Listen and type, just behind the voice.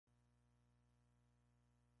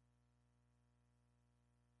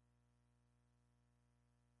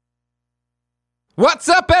What's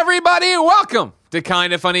up, everybody? Welcome to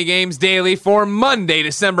Kinda Funny Games Daily for Monday,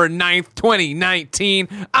 December 9th, 2019.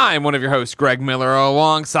 I'm one of your hosts, Greg Miller,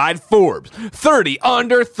 alongside Forbes 30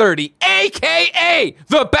 Under 30, a.k.a.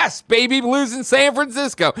 the best baby blues in San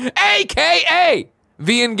Francisco, a.k.a.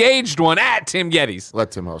 the engaged one at Tim Geddes.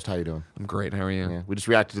 Let Tim host. How you doing? I'm great. How are you? Yeah, we just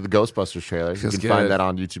reacted to the Ghostbusters trailer. Feels you can good. find that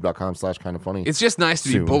on youtube.com/kindafunny. It's just nice to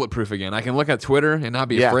be Soon. bulletproof again. I can look at Twitter and not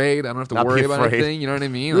be Yeah. afraid. I don't have to Not be worry about afraid. anything. You know what I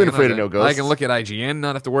mean? You ain't I don't afraid have of to- no I ghosts. can look at IGN,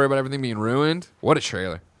 not have to worry about everything being ruined. What a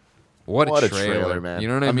trailer. What a trailer, man. You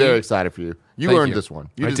know what I I'm mean? very excited for you. You Thank earned you. this one.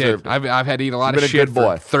 You I deserved did. it. I've had to eat a lot You've of been a shit good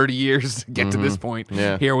boy. for 30 years to get to this point.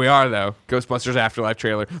 Yeah. Here we are, though. Ghostbusters Afterlife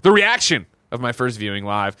trailer. The reaction of my first viewing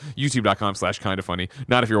live. YouTube.com/kindafunny.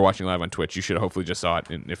 Not if you're watching live on Twitch. You should have hopefully just saw it.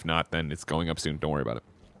 And if not, then it's going up soon. Don't worry about it.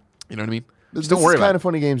 You know what I mean? This Just don't worry is about Kinda it.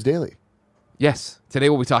 Funny Games Daily. Yes. Today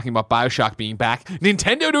we'll be talking about BioShock being back,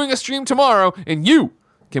 Nintendo doing a stream tomorrow, and you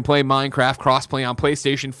can play Minecraft crossplay on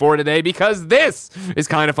PlayStation 4 today because this is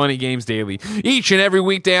Kinda Funny Games Daily. Each and every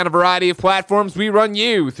weekday on a variety of platforms, we run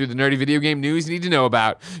you through the nerdy video game news you need to know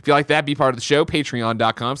about. If you like that, be part of the show,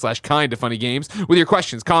 patreon.com/kindafunnygames with your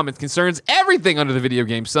questions, comments, concerns, everything under the video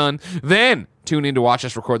game sun. Then tune in to watch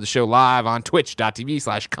us record the show live on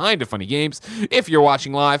twitch.tv/kindafunnygames. If you're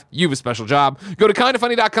watching live, you have a special job. Go to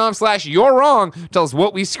kindafunny.com/you're wrong. Tell us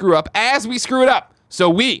what we screw up as we screw it up so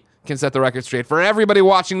we can set the record straight for everybody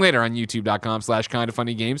watching later on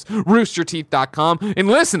youtube.com/kindafunnygames, roosterteeth.com, and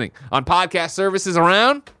listening on podcast services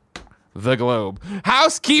around the globe.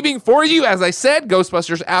 Housekeeping for you, as I said,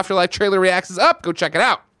 Ghostbusters Afterlife trailer reacts is up. Go check it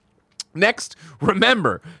out. Next,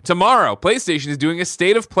 remember, tomorrow, PlayStation is doing a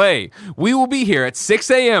State of Play. We will be here at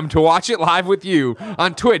 6 a.m. to watch it live with you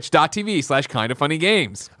on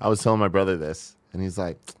twitch.tv/kindafunnygames. I was telling my brother this, and he's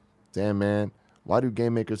like, damn, man, why do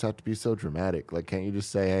game makers have to be so dramatic? Like, can't you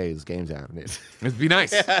just say, hey, this game's happening? It'd be nice.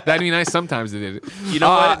 That'd be nice sometimes. It is. You know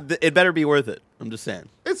what? It better be worth it. I'm just saying.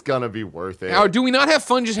 It's gonna be worth it. Now, do we not have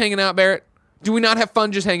fun just hanging out, Barrett? Do we not have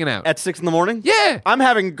fun just hanging out? At 6 a.m? Yeah. I'm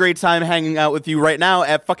having a great time hanging out with you right now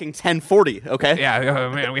at fucking 10:40. Okay. Yeah, oh,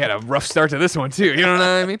 man, we had a rough start to this one, too. You know what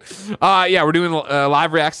I mean? Yeah, we're doing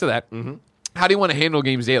live reacts to that. Mm-hmm. How do you want to handle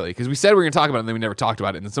games daily? Because we said we were going to talk about it, and then we never talked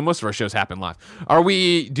about it. And so most of our shows happen live. Do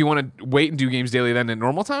you want to wait and do games daily then at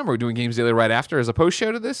normal time? Or are we doing games daily right after as a post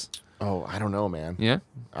show to this? Oh, I don't know, man. Yeah?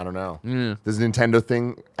 I don't know. Yeah. Does the Nintendo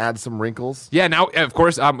thing add some wrinkles? Yeah, now, of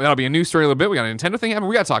course, that'll be a news story in a little bit. We got a Nintendo thing happening.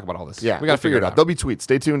 We got to talk about all this. Yeah, we got to figure it out. There'll be tweets.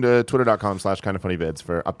 Stay tuned to twitter.com/kindafunnyvids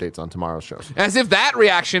for updates on tomorrow's shows. As if that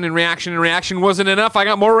reaction wasn't enough, I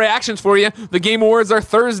got more reactions for you. The Game Awards are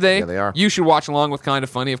Thursday. Yeah, they are. You should watch along with Kinda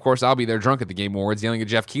Funny. Of course, I'll be there drunk at the Game Awards yelling at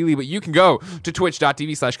Jeff Keighley, but you can go to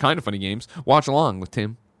twitch.tv/kindafunnygames. Watch along with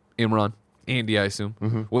Tim, Imran, Andy, I assume.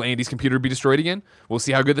 Mm-hmm. Will Andy's computer be destroyed again? We'll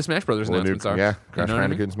see how good the Smash Brothers announcements are. Yeah, You Crash know what I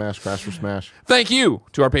mean? Bandicoot and Smash, Crash for Smash. Thank you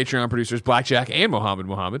to our Patreon producers, Blackjack and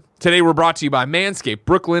Mohammed. Today we're brought to you by Manscaped,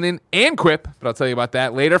 Brooklinen, and Quip, but I'll tell you about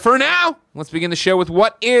that later. For now, let's begin the show with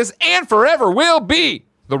what is and forever will be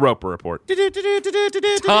the Roper Report.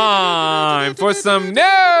 Time for some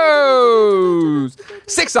news.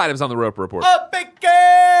 6 items on the Roper Report. A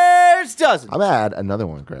baker's dozen. I'm gonna add another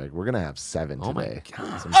one, Greg. We're gonna have 7 Oh my today.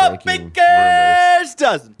 God. Some A breaking rumors. baker's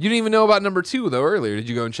dozen. You didn't even know about number 2, though, earlier. Did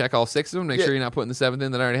you go and check all 6 of them? Make Yeah. sure you're not putting the 7th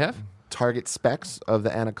in that I already have? Target specs of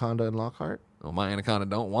the Anaconda and Lockhart. Oh, my Anaconda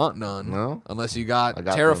don't want none. No? Unless you got, I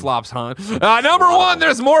got teraflops, hon. Number 1,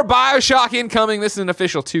 there's more BioShock incoming. This is an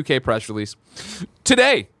official 2K press release.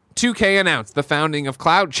 Today, 2K announced the founding of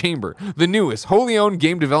Cloud Chamber, the newest wholly owned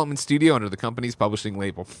game development studio under the company's publishing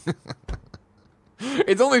label.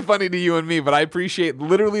 It's only funny to you and me, but I appreciate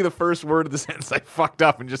literally the first word of the sentence I fucked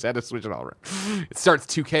up and just had to switch it all around. It starts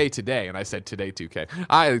 2K today, and I said today 2K.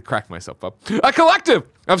 I cracked myself up. A collective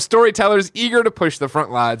of storytellers eager to push the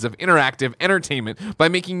front lines of interactive entertainment by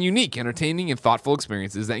making unique, entertaining, and thoughtful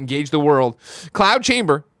experiences that engage the world. Cloud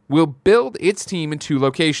Chamber will build its team in 2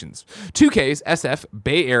 locations. 2K's SF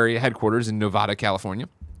Bay Area headquarters in Novato, California,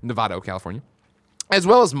 as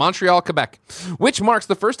well as Montreal, Quebec, which marks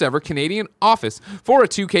the first ever Canadian office for a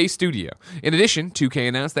 2K studio. In addition, 2K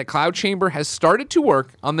announced that Cloud Chamber has started to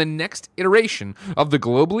work on the next iteration of the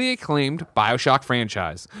globally acclaimed BioShock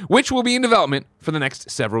franchise, which will be in development for the next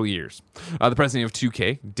several years. The president of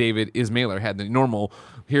 2K, David Ismailer, had the normal,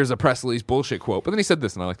 here's a press release bullshit quote, but then he said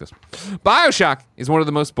this, and I like this. BioShock is one of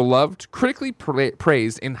the most beloved, critically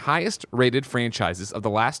praised, and highest rated franchises of the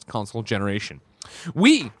last console generation.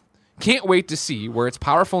 We can't wait to see where its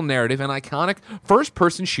powerful narrative and iconic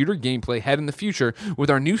first-person shooter gameplay head in the future with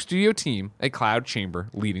our new studio team at Cloud Chamber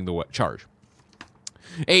leading the charge.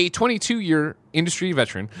 A 22-year industry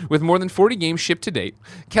veteran with more than 40 games shipped to date,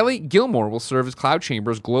 Kelly Gilmore will serve as Cloud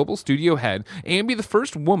Chamber's global studio head and be the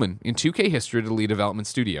first woman in 2K history to lead a development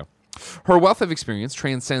studio. Her wealth of experience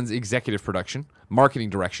transcends executive production, marketing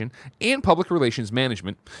direction, and public relations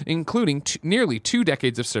management, including nearly 2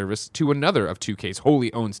 decades of service to another of 2K's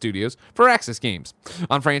wholly owned studios, Firaxis Games,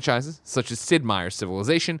 on franchises such as Sid Meier's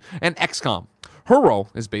Civilization and XCOM. Her role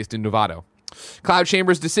is based in Novato. Cloud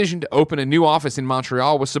Chamber's decision to open a new office in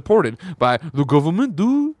Montreal was supported by the government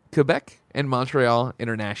du Quebec and Montreal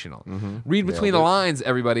International. Read between the lines,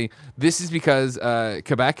 everybody. This is because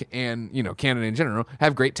Quebec and Canada in general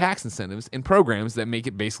have great tax incentives and programs that make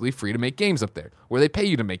it basically free to make games up there, where they pay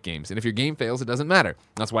you to make games. And if your game fails, it doesn't matter.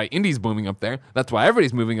 That's why indie's booming up there. That's why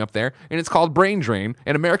everybody's moving up there. And it's called brain drain.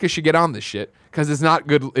 And America should get on this shit because it's not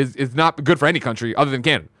good. It's not good for any country other than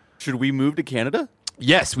Canada. Should we move to Canada?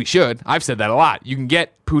 Yes, we should. I've said that a lot. You can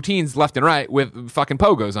get poutines left and right with fucking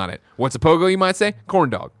pogos on it. What's a pogo, you might say? Corn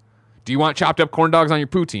dog. Do you want chopped up corn dogs on your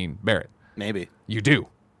poutine, Barrett? Maybe. You do.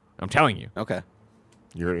 I'm telling you. Okay.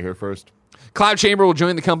 You heard it here first. Cloud Chamber will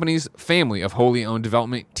join the company's family of wholly owned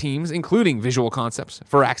development teams, including Visual Concepts,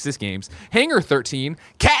 Firaxis Games, Hangar 13,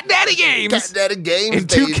 Cat Daddy Games, Cat Daddy Games, and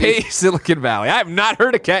 2K Silicon Valley. I have not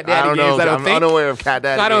heard of Cat Daddy I don't Games. know. I don't I'm think. unaware of Cat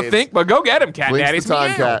Daddy I don't Games. think, but go get him, Cat Blink's Daddies. the time,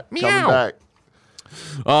 Meow. Cat. Meow. Coming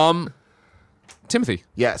back. Timothy,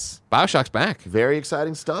 Yes. BioShock's back. Very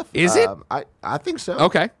exciting stuff. Is it? I think so.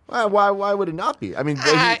 Okay. Why would it not be? I mean,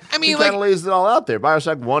 he like- kind of lays it all out there.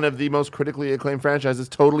 BioShock, one of the most critically acclaimed franchises,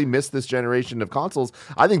 totally missed this generation of consoles.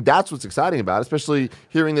 I think that's what's exciting about it, especially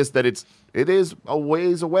hearing this that it is a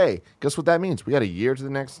ways away. Guess what that means? We got a year to the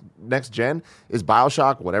next gen. Is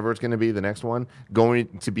BioShock, whatever it's going to be, the next one, going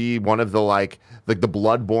to be one of the like the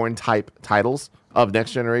Bloodborne type titles of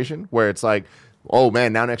next generation, where it's like, oh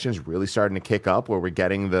man, now next gen's really starting to kick up, where we're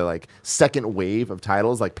getting the like second wave of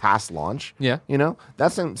titles like past launch. Yeah.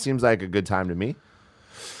 That seems like a good time to me.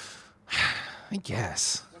 I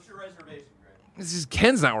guess. What's your reservation, Greg? This is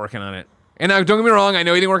Ken's not working on it. And now, don't get me wrong, I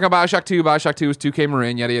know he didn't work on BioShock 2. BioShock 2 was 2K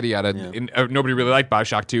Marin, yada, yada, yada. Yeah. And, nobody really liked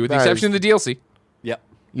BioShock 2, with the That exception of the DLC. Yep.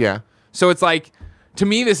 Yeah. So it's like, to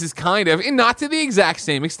me, this is kind of, and not to the exact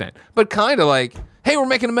same extent, but kind of like, hey, we're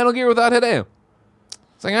making a Metal Gear without Hideo.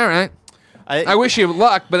 It's like, all right. I wish you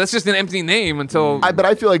luck, but that's just an empty name until... But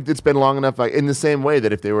I feel like it's been long enough, like, in the same way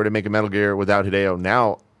that if they were to make a Metal Gear without Hideo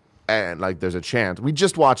now, and like there's a chance. We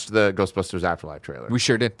just watched the Ghostbusters Afterlife trailer. We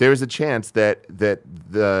sure did. There's a chance that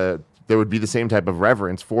there would be the same type of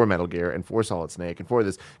reverence for Metal Gear and for Solid Snake and for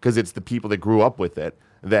this, because it's the people that grew up with it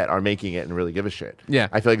that are making it and really give a shit. Yeah.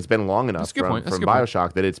 I feel like it's been long enough That's a good from point. That's a good point.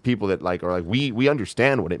 BioShock that it's people that like are like, we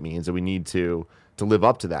understand what it means and we need to live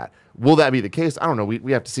up to that. Will that be the case? I don't know.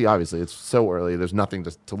 We have to see, obviously. It's so early. There's nothing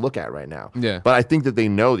to look at right now. Yeah. But I think that they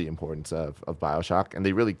know the importance of BioShock, and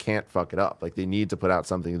they really can't fuck it up. Like, they need to put out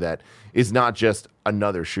something that is not just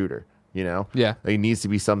another shooter, Yeah. It needs to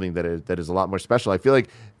be something that is a lot more special. I feel like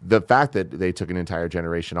the fact that they took an entire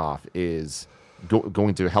generation off is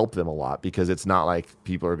going to help them a lot, because it's not like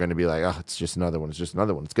people are going to be like, oh, it's just another one. It's just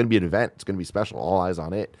another one. It's going to be an event. It's going to be special. All eyes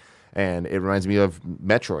on it. And it reminds me of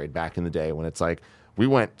Metroid back in the day, when it's like, we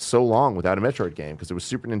went so long without a Metroid game because it was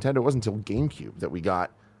Super Nintendo. It wasn't until GameCube that we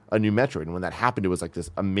got a new Metroid. And when that happened, it was like this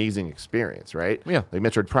amazing experience, right? Yeah. Like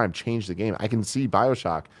Metroid Prime changed the game. I can see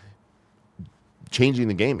BioShock changing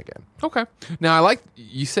the game again. Okay. Now,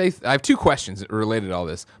 you say, I have two questions related to all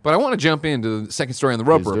this, but I want to jump into the second story on the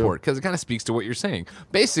Roper Please do. Report, because it kind of speaks to what you're saying.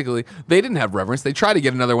 Basically, they didn't have reverence. They tried to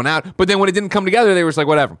get another one out, but then when it didn't come together, they were just like,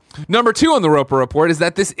 whatever. Number two on the Roper Report is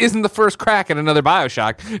that this isn't the first crack at another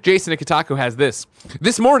BioShock. Jason at Kotaku has this.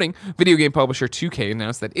 This morning, video game publisher 2K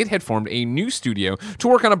announced that it had formed a new studio to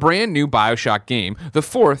work on a brand new BioShock game, the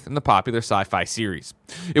fourth in the popular sci-fi series.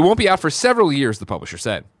 It won't be out for several years, the publisher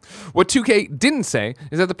said. What 2K didn't say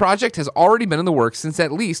is that the project has already been in the works since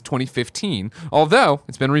at least 2015, although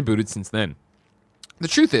it's been rebooted since then. The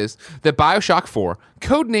truth is that BioShock 4,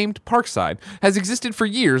 codenamed Parkside, has existed for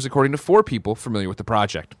years, according to 4 people familiar with the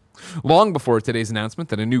project. Long before today's announcement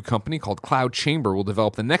that a new company called Cloud Chamber will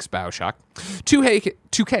develop the next BioShock,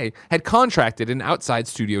 2K had contracted an outside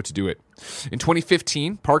studio to do it. In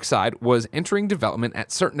 2015, Parkside was entering development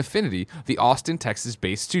at Certain Affinity, the Austin,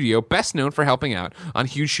 Texas-based studio best known for helping out on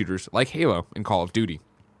huge shooters like Halo and Call of Duty.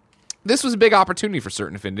 This was a big opportunity for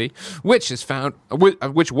Certain Affinity, which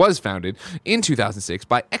was founded in 2006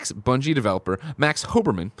 by ex-Bungie developer Max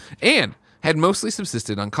Hoberman and had mostly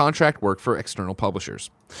subsisted on contract work for external publishers.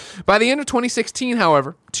 By the end of 2016,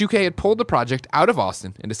 however, 2K had pulled the project out of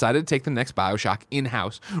Austin and decided to take the next BioShock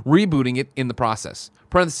in-house, rebooting it in the process.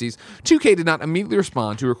 Parentheses, 2K did not immediately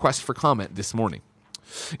respond to a request for comment this morning.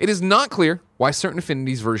 It is not clear why Certain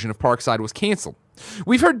Affinity's version of Parkside was canceled.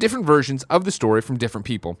 We've heard different versions of the story from different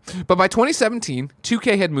people, but by 2017,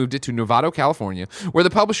 2K had moved it to Novato, California, where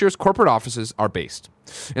the publisher's corporate offices are based.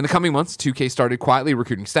 In the coming months, 2K started quietly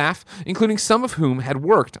recruiting staff, including some of whom had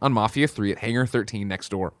worked on Mafia 3 at Hangar 13 next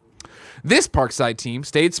door. This Parkside team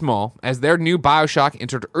stayed small as their new BioShock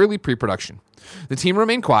entered early pre-production. The team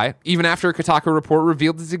remained quiet, even after a Kotaku report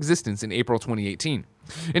revealed its existence in April 2018.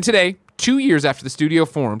 And today, 2 years after the studio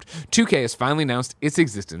formed, 2K has finally announced its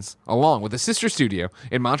existence, along with a sister studio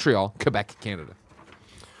in Montreal, Quebec, Canada.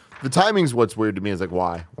 The timing's what's weird to me. Is like,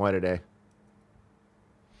 why? Why today?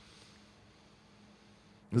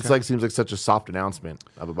 It's like seems like such a soft announcement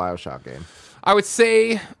of a BioShock game. I would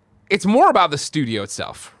say it's more about the studio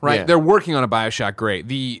itself, right? Yeah. They're working on a BioShock. Great.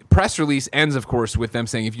 The press release ends, of course, with them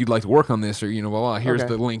saying, if you'd like to work on this, or blah, here's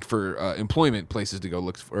the link for employment places to go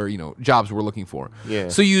look for, jobs we're looking for. Yeah.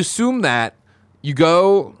 So you assume that you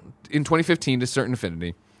go in 2015 to Certain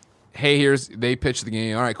Affinity. Hey, they pitch the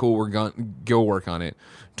game. All right, cool. We're going to go work on it.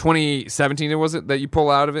 2017, was it that you pull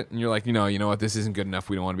out of it? And you're like, you know what? This isn't good enough.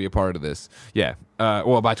 We don't want to be a part of this. Yeah. By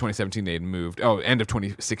 2017, they had moved. Oh, end of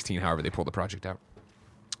 2016, however, they pulled the project out.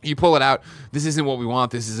 You pull it out. This isn't what we want.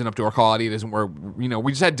 This isn't up to our quality. It isn't where,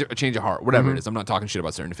 we just had a change of heart. Whatever it is. I'm not talking shit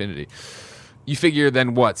about Certain Affinity. You figure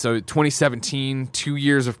then what? So 2017, 2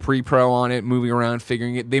 years of pre-pro on it, moving around,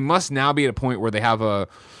 figuring it. They must now be at a point where they have a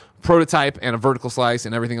prototype and a vertical slice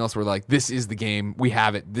and everything else. We're like, this is the game. We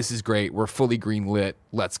have it. This is great. We're fully green lit.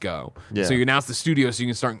 Let's go. Yeah. So you announce the studio so you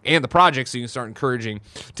can start, and the project so you can start encouraging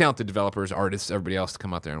talented developers, artists, everybody else to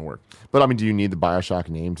come out there and work. But do you need the BioShock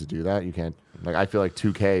name to do that? You can't. I feel like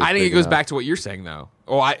 2K. I think it goes back to what you're saying, though.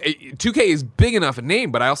 2K is big enough a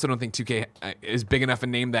name, but I also don't think 2K is big enough a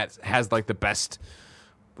name that has the best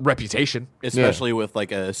reputation, especially with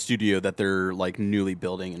a studio that they're newly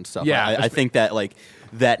building and stuff. Yeah, I think that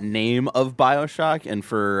that name of BioShock, and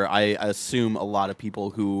I assume a lot of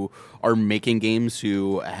people who are making games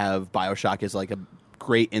who have BioShock as a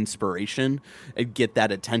great inspiration, and get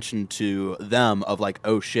that attention to them of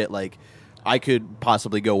oh shit, I could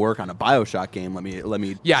possibly go work on a BioShock game. Let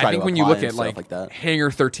me. Yeah, try I think to when you look at that. Hangar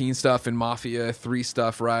 13 stuff and Mafia 3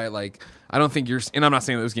 stuff, right? I don't think you're. And I'm not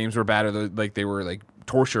saying those games were bad or they were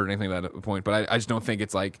torture or anything like that at the point, but I just don't think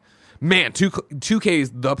it's man, 2K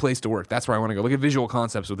is the place to work. That's where I want to go. Look at Visual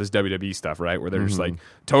Concepts with this WWE stuff, right? Where they're just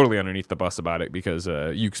totally underneath the bus about it because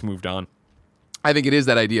Yuke's moved on. I think it is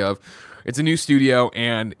that idea of it's a new studio,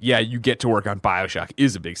 and you get to work on BioShock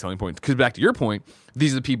is a big selling point. Because back to your point,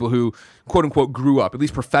 these are the people who, quote unquote, grew up, at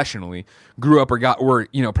least professionally, grew up or were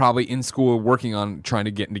probably in school working on trying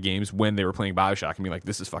to get into games when they were playing BioShock and be like,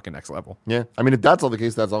 this is fucking next level. Yeah, if that's all the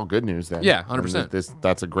case, that's all good news then. Yeah, 100%.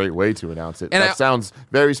 That's a great way to announce it. And that sounds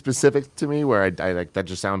very specific to me, where I that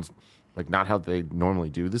just sounds not how they normally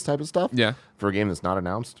do this type of stuff. Yeah, for a game that's not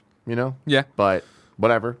announced, Yeah, but.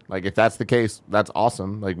 Whatever. If that's the case, that's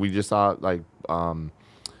awesome. We just saw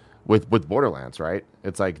with Borderlands, right?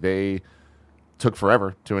 It's they took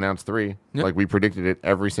forever to announce 3. Yep. We predicted it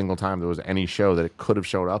every single time there was any show that it could have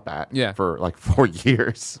showed up at for 4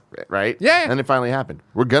 years, right? Yeah. And it finally happened.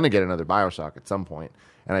 We're going to get another BioShock at some point.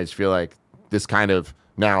 And I just feel like this kind of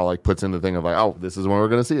now puts in the thing of oh, this is where we're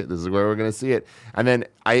going to see it. This is where we're going to see it. And then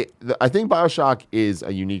I think BioShock is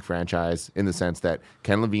a unique franchise in the sense that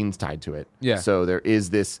Ken Levine's tied to it. Yeah. So there is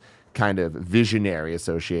this kind of visionary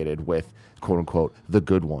associated with quote unquote the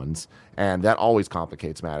good ones, and that always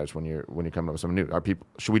complicates matters when you're coming up with something new.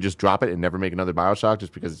 Should we just drop it and never make another BioShock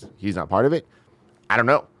just because he's not part of it? I don't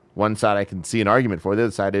know. One side I can see an argument for. The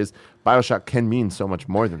other side is BioShock can mean so much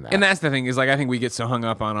more than that. And that's the thing is I think we get so hung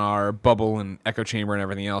up on our bubble and echo chamber and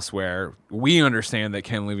everything else where we understand that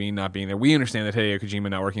Ken Levine not being there. We understand that Hideo Kojima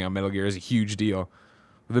not working on Metal Gear is a huge deal.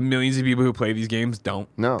 The millions of people who play these games don't.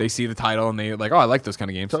 No. They see the title and they're like, oh, I like those kind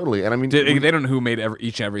of games. Totally. And they don't know who made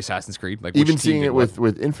each and every Assassin's Creed. Even seeing it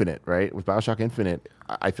with Infinite, right? With BioShock Infinite,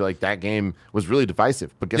 I feel like that game was really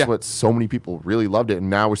divisive. But guess what? So many people really loved it. And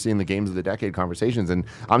now we're seeing the games of the decade conversations. And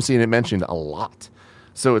I'm seeing it mentioned a lot.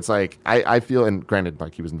 So it's I feel, and granted,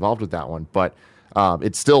 he was involved with that one, but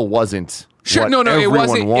it still wasn't. Sure, no, it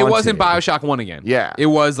wasn't. It wasn't BioShock 1 again. Yeah. It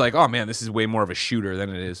was oh man, this is way more of a shooter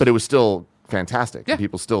than it is. But it was still fantastic. And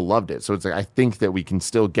people still loved it. So it's I think that we can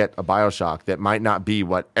still get a BioShock that might not be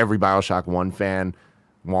what every BioShock 1 fan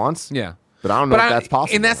wants. Yeah. But I don't know if that's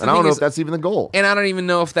possible. And I don't know if that's even the goal. And I don't even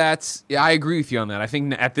know if that's... Yeah, I agree with you on that. I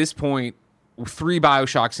think at this point, 3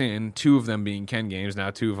 BioShocks in, 2 of them being Ken games, now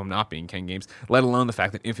 2 of them not being Ken games, let alone the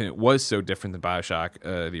fact that Infinite was so different than BioShock,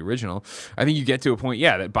 the original. I think you get to a point,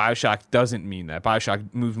 that BioShock doesn't mean that.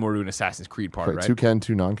 BioShock moves more to an Assassin's Creed part, right? 2 Ken,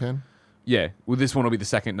 2 non-Ken? Yeah, well, this one will be the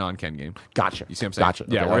second non-Ken game. Gotcha. You see what I'm saying? Gotcha.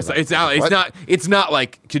 Yeah, Okay, it's not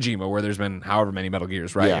like Kojima where there's been however many Metal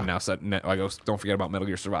Gears, right? Yeah. And now don't forget about Metal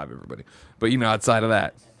Gear Survive, everybody. But outside of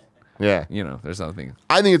that, yeah, there's other things.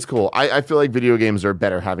 I think it's cool. I feel like video games are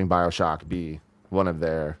better having BioShock be one of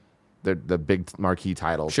the big marquee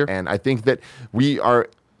titles. Sure. And I think that we are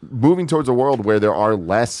moving towards a world where there are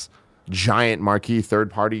less giant marquee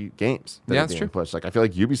third-party games that are being pushed. Like I feel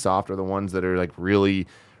like Ubisoft are the ones that are like really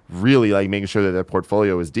like making sure that their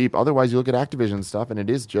portfolio is deep. Otherwise, you look at Activision stuff, and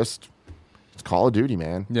it's Call of Duty,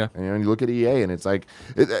 man. Yeah. And you look at EA, and it's like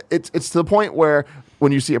it's to the point where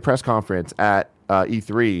when you see a press conference at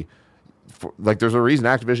E3, there's a reason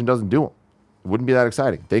Activision doesn't do them. It wouldn't be that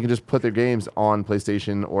exciting. They can just put their games on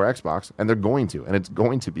PlayStation or Xbox, and they're going to, and it's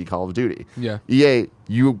going to be Call of Duty. Yeah. EA,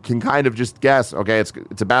 you can kind of just guess. Okay,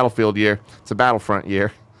 it's a Battlefield year. It's a Battlefront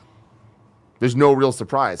year. There's no real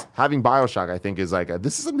surprise. Having BioShock, I think, is like,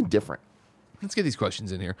 this is something different. Let's get these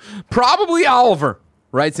questions in here. Probably Oliver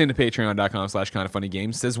writes into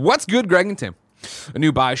patreon.com/kindoffunnygames, says, "What's good, Greg and Tim? A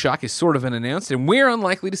new BioShock is sort of unannounced, and we're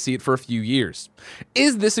unlikely to see it for a few years.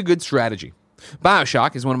 Is this a good strategy?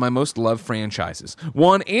 BioShock is one of my most loved franchises.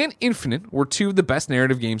 1 and Infinite were 2 of the best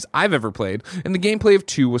narrative games I've ever played, and the gameplay of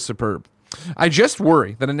 2 was superb. I just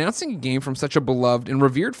worry that announcing a game from such a beloved and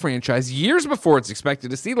revered franchise years before it's expected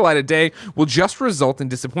to see the light of day will just result in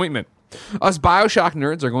disappointment. Us BioShock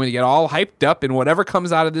nerds are going to get all hyped up, and whatever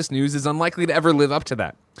comes out of this news is unlikely to ever live up to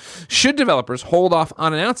that. Should developers hold off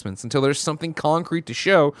on announcements until there's something concrete to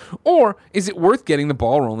show, or is it worth getting the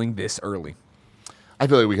ball rolling this early?" I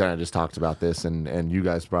feel like we kind of just talked about this, and you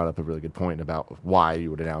guys brought up a really good point about why you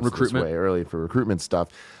would announce this way early for recruitment stuff.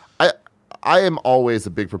 I am always a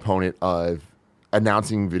big proponent of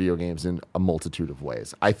announcing video games in a multitude of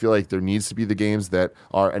ways. I feel like there needs to be the games that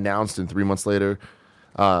are announced and 3 months later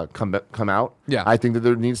come out. Yeah. I think that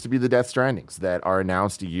there needs to be the Death Strandings that are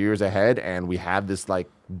announced years ahead, and we have this like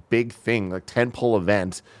big thing, like tentpole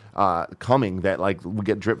event coming that like we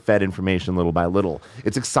get drip fed information little by little.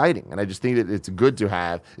 It's exciting, and I just think that it's good to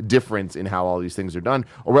have difference in how all these things are done,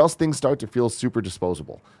 or else things start to feel super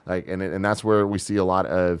disposable. Like, and that's where we see a lot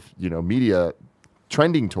of media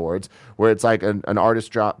trending towards, where it's like an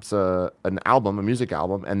artist drops a music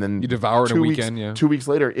album, and then you devour it in a weekend. 2 weeks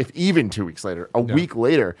later, if even 2 weeks later, a week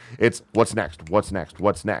later, it's what's next.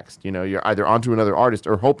 You're either onto another artist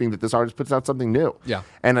or hoping that this artist puts out something new. Yeah.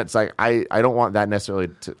 And it's like I don't want that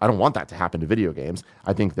I don't want that to happen to video games.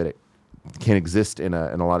 I think that it can exist in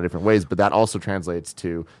a lot of different ways, but that also translates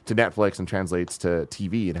to Netflix and translates to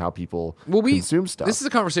TV and how people consume stuff. This is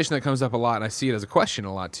a conversation that comes up a lot, and I see it as a question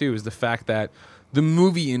a lot too, is the fact that the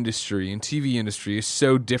movie industry and TV industry is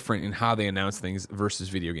so different in how they announce things versus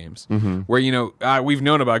video games. Mm-hmm. Where, we've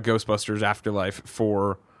known about Ghostbusters Afterlife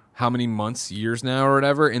for how many months, years now or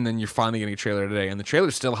whatever, and then you're finally getting a trailer today, and the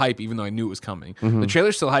trailer's still hype even though I knew it was coming. Mm-hmm. The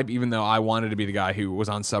trailer's still hype even though I wanted to be the guy who was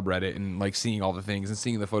on subreddit and like seeing all the things and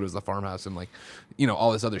seeing the photos of the farmhouse and like,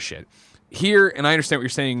 all this other shit. Here, and I understand what you're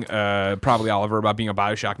saying, probably Oliver, about being a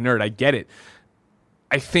BioShock nerd. I get it.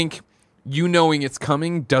 I think knowing it's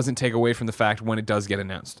coming doesn't take away from the fact when it does get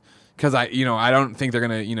announced. Because I don't think they're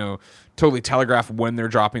gonna, totally telegraph when they're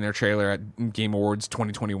dropping their trailer at Game Awards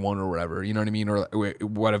 2021 or whatever. You know what I mean? Or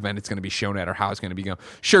what event it's gonna be shown at or how it's gonna be going.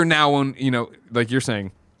 Sure, now when like you're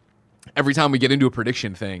saying, every time we get into a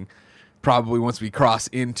prediction thing, probably once we cross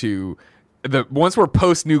into once we're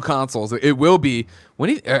post new consoles, it will be when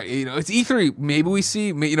it's E3. Maybe we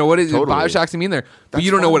see what is BioShock's gonna be in there, but you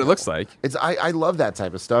don't know what it looks like. I love that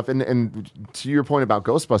type of stuff. And to your point about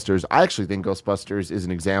Ghostbusters, I actually think Ghostbusters is an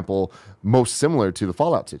example most similar to the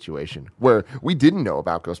Fallout situation, where we didn't know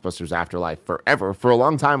about Ghostbusters Afterlife forever. For a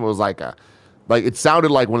long time, it was like it sounded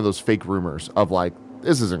like one of those fake rumors of like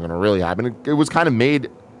this isn't gonna really happen. It was kind of made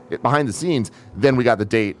behind the scenes. Then we got the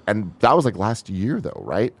date, and that was like last year though,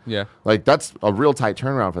 right? Yeah. Like that's a real tight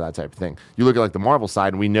turnaround for that type of thing. You look at like the Marvel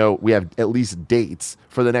side, and we know we have at least dates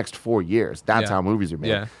for the next 4 years. That's how movies are made.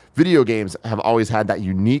 Yeah. Video games have always had that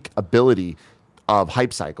unique ability of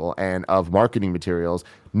hype cycle and of marketing materials.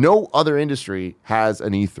 No other industry has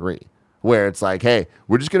an E3 where it's like, hey,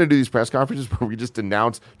 we're just going to do these press conferences where we just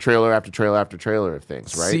announce trailer after trailer after trailer of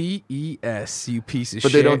things, right? CES, you piece of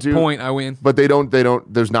but shit. They don't do, point, I win. But they don't,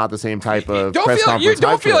 there's not the same type of press conference. You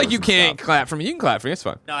don't feel like you can't clap for me. You can clap for me. It's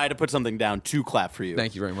fine. No, I had to put something down to clap for you.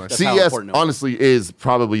 Thank you very much. CES, honestly, is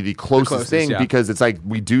probably the closest thing because it's like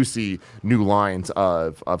we do see new lines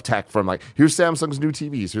of tech from like, here's Samsung's new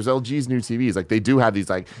TVs, here's LG's new TVs. Like they do have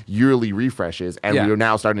these like yearly refreshes, and we are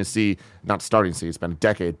now starting to see, it's been a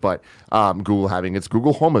decade, but Google having its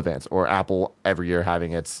Google Home events, or Apple every year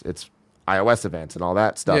having its iOS events and all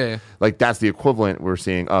that stuff. Yeah. Like that's the equivalent we're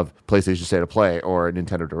seeing of PlayStation State of Play or a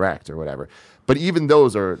Nintendo Direct or whatever. But even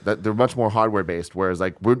those they're much more hardware based. Whereas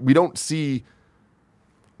like we don't see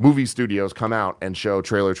movie studios come out and show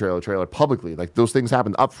trailer publicly. Like those things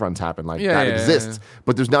happen, upfronts happen, like that exists. Yeah.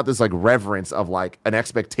 But there's not this like reverence of like an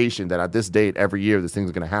expectation that at this date every year this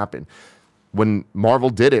thing's going to happen. When Marvel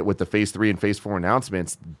did it with the Phase 3 and Phase 4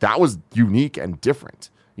 announcements, that was unique and different,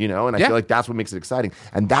 you know? And I feel like that's what makes it exciting.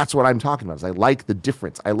 And that's what I'm talking about. Is I like the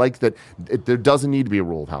difference. I like that there doesn't need to be a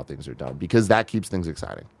rule of how things are done because that keeps things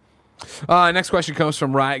exciting. Next question comes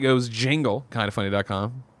from Riot Goes Jingle,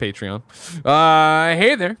 kindoffunny.com, Patreon.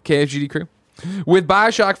 Hey there, KFGD crew. With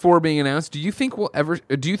BioShock 4 being announced, do you think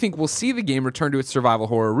we'll see the game return to its survival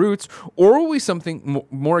horror roots, or will we something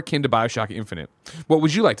more akin to BioShock Infinite? What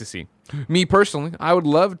would you like to see? Me personally, I would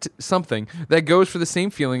love something that goes for the same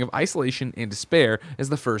feeling of isolation and despair as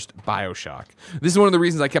the first BioShock. This is one of the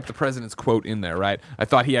reasons I kept the president's quote in there, right? I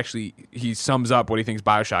thought he sums up what he thinks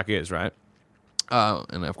BioShock is, right?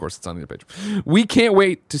 And of course, it's on the other page. We can't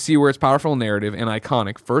wait to see where its powerful narrative and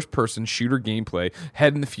iconic first-person shooter gameplay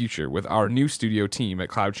head in the future with our new studio team at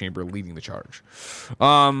Cloud Chamber leading the charge.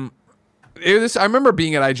 I remember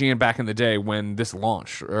being at IGN back in the day when this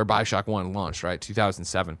launched, or BioShock 1 launched, right,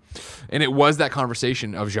 2007. And it was that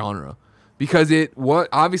conversation of genre. Because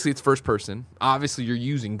obviously it's first person. Obviously you're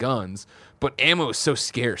using guns, but ammo is so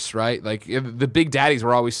scarce, right? Like the big daddies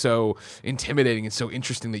were always so intimidating and so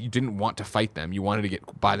interesting that you didn't want to fight them. You wanted to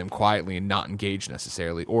get by them quietly and not engage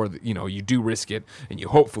necessarily. Or you do risk it and you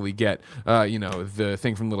hopefully get the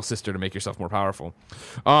thing from Little Sister to make yourself more powerful.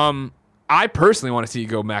 I personally want to see you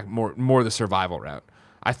go back more the survival route.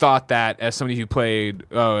 I thought that as somebody who played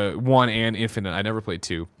 1 and Infinite, I never played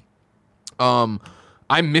 2.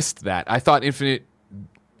 I missed that. I thought Infinite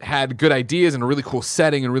had good ideas and a really cool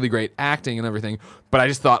setting and really great acting and everything, but I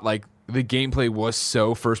just thought like the gameplay was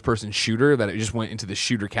so first-person shooter that it just went into the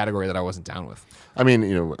shooter category that I wasn't down with. I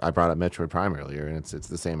mean, I brought up Metroid Prime earlier, and it's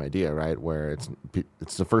the same idea, right? Where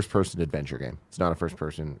it's a first-person adventure game. It's not a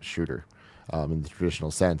first-person shooter in the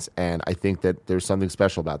traditional sense, and I think that there's something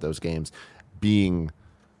special about those games being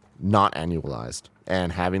not annualized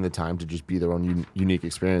and having the time to just be their own unique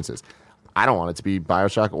experiences. I don't want it to be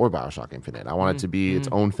BioShock or BioShock Infinite. I want it to be its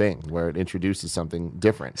own thing where it introduces something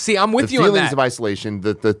different. See, I'm with you on that. The feelings of isolation,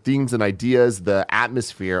 the themes and ideas, the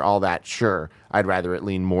atmosphere, all that, sure. I'd rather it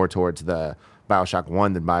lean more towards the BioShock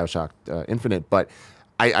 1 than BioShock Infinite. But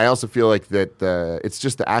I also feel like that it's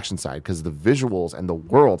just the action side because the visuals and the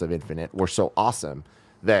world of Infinite were so awesome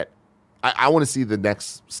that I want to see the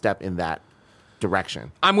next step in that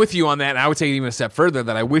direction. I'm with you on that. And I would take it even a step further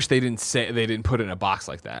that I wish they didn't put it in a box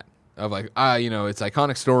like that. Of like, it's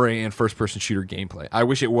iconic story and first-person shooter gameplay. I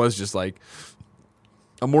wish it was just like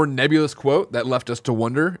a more nebulous quote that left us to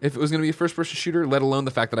wonder if it was going to be a first-person shooter, let alone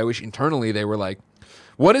the fact that I wish internally they were like,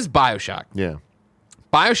 what is BioShock? Yeah.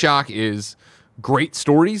 BioShock is great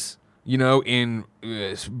stories, in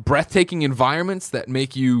breathtaking environments that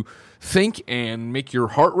make you think and make your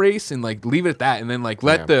heart race and like leave it at that and then like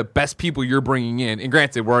let the best people you're bringing in, and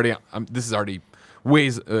granted, we're already, this is already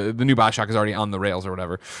the new BioShock is already on the rails or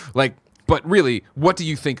whatever. Like, but really, what do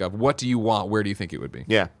you think of? What do you want? Where do you think it would be?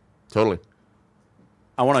 Yeah, totally.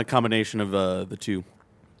 I want a combination of the two.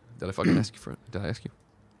 Did I fucking ask you for it? Did I ask you?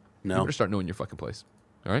 No. You better start knowing your fucking place.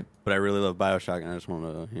 All right. But I really love BioShock, and I just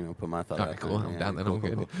want to, put my thought out. All right, cool. I'm down then.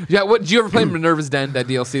 Cool. Yeah. What? Did you ever play Minerva's Den? That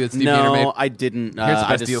DLC that Steve Gaynor made? No, I didn't. Here's the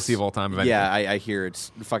best DLC of all time. Yeah, I hear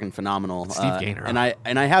it's fucking phenomenal. Steve Gaynor. And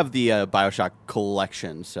I have the BioShock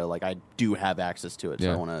collection, so like I do have access to it. So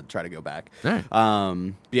Yeah. I want to try to go back. All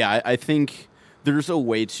right. Yeah, I think there's a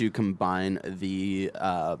way to combine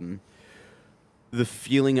the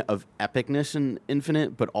feeling of epicness in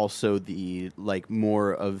Infinite, but also the like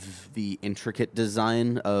more of the intricate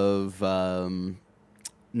design of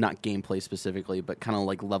not gameplay specifically, but kind of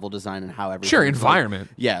like level design and how everything. Sure, environment.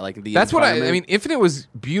 Yeah, like the. That's what I mean. Infinite was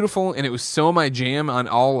beautiful and it was so my jam on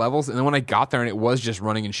all levels. And then when I got there and it was just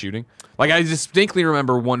running and shooting, like I distinctly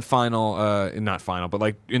remember one final, not final, but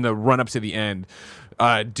like in the run up to the end.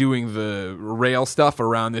 Doing the rail stuff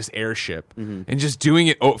around this airship and just doing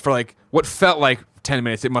it for like what felt like 10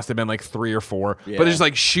 minutes. It must have been like 3 or 4, but it's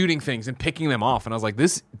like shooting things and picking them off. And I was like,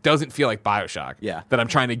 this doesn't feel like BioShock. Yeah. That I'm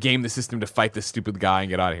trying to game the system to fight this stupid guy and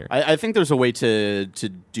get out of here. I think there's a way to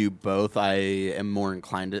do both. I am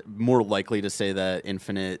more likely to say that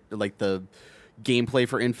Infinite, like the gameplay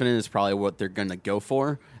for Infinite is probably what they're going to go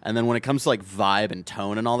for. And then when it comes to like vibe and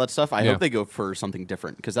tone and all that stuff, I hope they go for something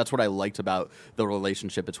different because that's what I liked about the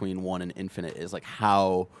relationship between 1 and Infinite is like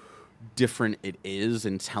how different it is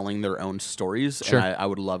in telling their own stories. Sure. And I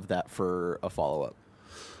would love that for a follow-up.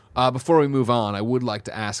 Before we move on, I would like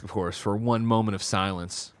to ask, of course, for one moment of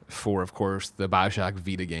silence for, of course, the BioShock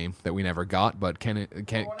Vita game that we never got, but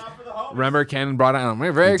remember Ken brought it out.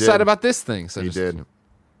 We're very excited about this thing. So he did. All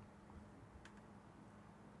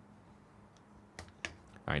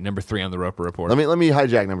right, number 3 on the Roper Report. Let me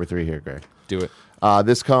hijack number 3 here, Greg. Do it.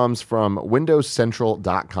 This comes from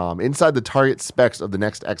WindowsCentral.com. Inside the target specs of the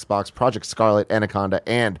next Xbox, Project Scarlet, Anaconda,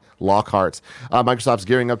 and Lockhart. Microsoft's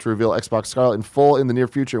gearing up to reveal Xbox Scarlet in full in the near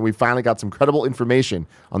future, and we finally got some credible information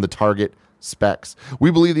on the target specs. We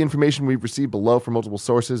believe the information we've received below from multiple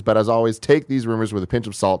sources, but as always, take these rumors with a pinch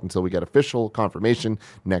of salt until we get official confirmation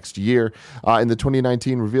next year. In the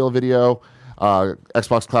 2019 reveal video,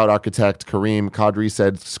 Xbox Cloud architect Kareem Kadri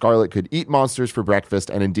said Scarlet could eat monsters for breakfast,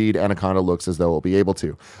 and indeed, Anaconda looks as though it will be able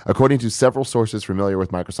to. According to several sources familiar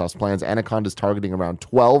with Microsoft's plans, Anaconda is targeting around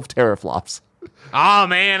 12 teraflops. Oh,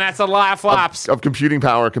 man, that's a lot of flops. Of computing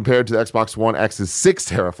power compared to the Xbox One X's 6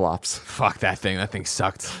 teraflops. Fuck that thing. That thing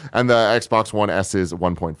sucked. And the Xbox One S's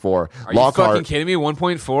 1.4. Are you fucking kidding me?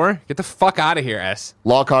 1.4? Get the fuck out of here, S.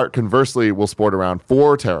 Lockhart, conversely, will sport around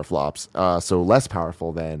 4 teraflops, so less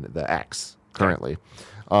powerful than the X currently.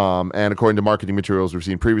 And according to marketing materials we've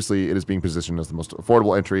seen previously, it is being positioned as the most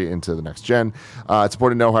affordable entry into the next gen. It's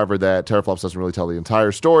important to know, however, that teraflops doesn't really tell the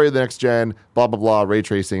entire story of the next gen. Blah, blah, blah, ray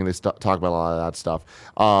tracing. They talk about a lot of that stuff.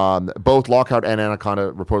 Both Lockhart and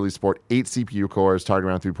Anaconda reportedly support 8 CPU cores, targeting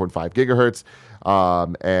around 3.5 gigahertz.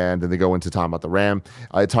 And then they go into talking about the RAM.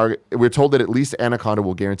 We're told that at least Anaconda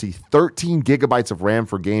will guarantee 13 gigabytes of RAM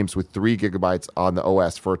for games with 3 gigabytes on the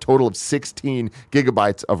OS for a total of 16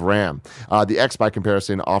 gigabytes of RAM. The X, by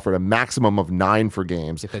comparison, offered a maximum of 9 for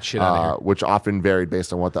games, Get that shit out of here. which often varied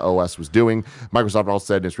based on what the OS was doing. Microsoft also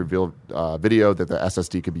said in its reveal video that the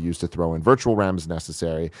SSD could be used to throw in virtual RAM as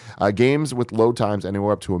necessary. Games with load times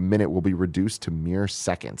anywhere up to a minute will be reduced to mere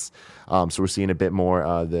seconds. So we're seeing a bit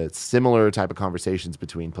more the similar type of conversations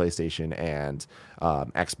between PlayStation and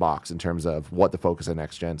Xbox in terms of what the focus of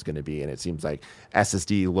next gen is going to be, and it seems like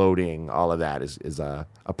SSD loading, all of that is a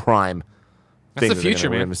prime That's thing the future,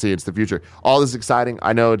 we're man. going to see. It's the future. All this is exciting.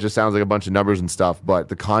 I know it just sounds like a bunch of numbers and stuff, but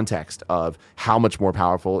the context of how much more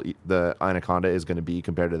powerful the Anaconda is going to be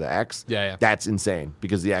compared to the X, that's insane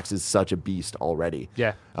because the X is such a beast already.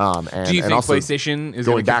 Yeah. And, do you think also PlayStation is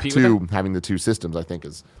going back to having the 2 systems? I think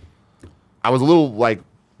is. I was a little like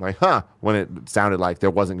when it sounded like there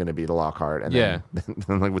wasn't going to be the Lockhart, and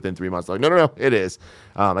then like within 3 months, like no, it is.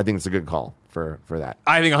 I think it's a good call for that.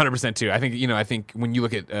 I think 100% too. I think when you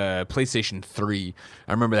look at PlayStation 3,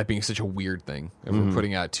 I remember that being such a weird thing. If we're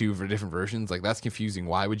putting out 2 different versions, like that's confusing.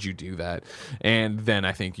 Why would you do that? And then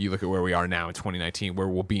I think you look at where we are now in 2019, where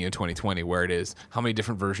we'll be in 2020, where it is how many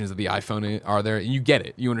different versions of the iPhone are there? And you get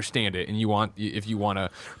it, you understand it, and if you want to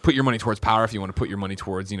put your money towards power, if you want to put your money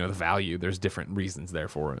towards the value, there's different reasons there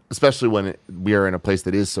for it. Especially when we are in a place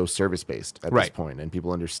that is so service based at this point, and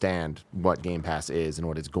people understand what Game Pass is and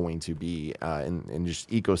what it's going to be. And just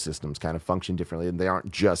ecosystems kind of function differently, and they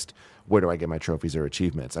aren't just where do I get my trophies or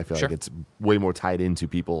achievements. I feel like it's way more tied into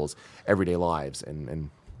people's everyday lives and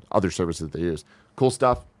other services that they use. Cool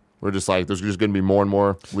stuff. We're just like, there's just going to be more and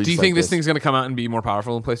more leaks. Do you think this thing's going to come out and be more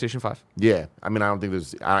powerful than PlayStation 5? Yeah. I mean,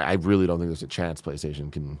 I really don't think there's a chance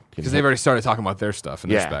PlayStation can because they've already started talking about their stuff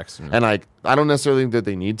and their specs. And I don't necessarily think that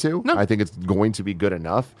they need to. No. I think it's going to be good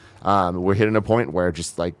enough. We're hitting a point where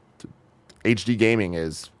just like HD gaming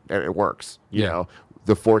it works. You know,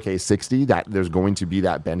 the 4K 60, that there's going to be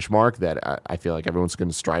that benchmark that I feel like everyone's going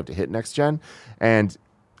to strive to hit next gen. And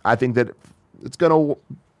I think that it's going to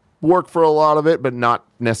work for a lot of it, but not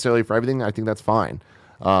necessarily for everything. I think that's fine.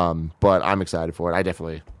 But I'm excited for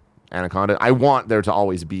it. Anaconda. I want there to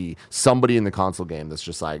always be somebody in the console game that's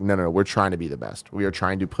just like, no, we're trying to be the best. We are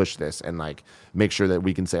trying to push this and like make sure that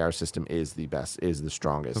we can say our system is the best, is the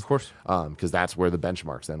strongest. Of course. Because that's where the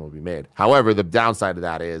benchmarks then will be made. However, the downside of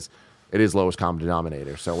that is it is lowest common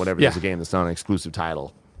denominator. So whenever there's a game that's not an exclusive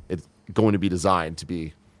title, it's going to be designed to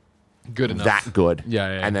be good enough. That good. Yeah.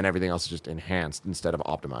 And then everything else is just enhanced instead of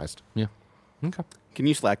optimized. Yeah. Okay. Can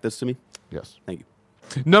you Slack this to me? Yes. Thank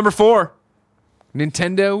you. Number 4.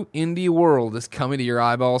 Nintendo Indie World is coming to your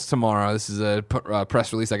eyeballs tomorrow. This is a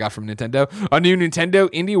press release I got from Nintendo. A new Nintendo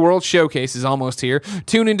Indie World showcase is almost here.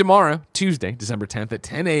 Tune in tomorrow, Tuesday, December 10th at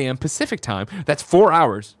 10 a.m. Pacific time. That's 4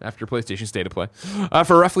 hours after PlayStation State of Play.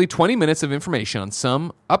 For roughly 20 minutes of information on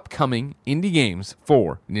some upcoming indie games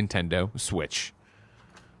for Nintendo Switch.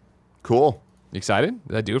 Cool. You excited?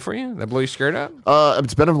 Did that do it for you? Did that blow you scared up?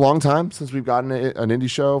 It's been a long time since we've gotten an indie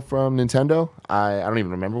show from Nintendo. I don't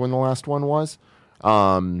even remember when the last one was.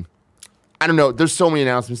 I don't know. There's so many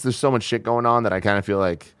announcements. There's so much shit going on that I kind of feel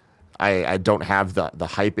like I don't have the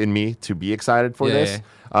hype in me to be excited for this.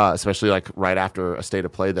 Especially like right after a State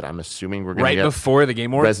of Play that I'm assuming we're going to get. Right before the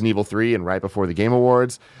Game Awards? Resident Evil 3 and right before the Game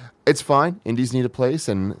Awards. It's fine. Indies need a place,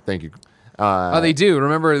 and thank you. They do.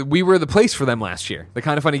 Remember, we were the place for them last year. The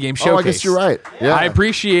Kind of Funny Game Showcase. Oh, I guess you're right. Yeah. I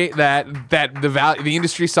appreciate that the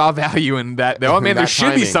industry saw value in that. Oh man, there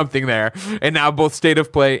should be something there. And now both State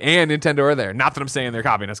of Play and Nintendo are there. Not that I'm saying they're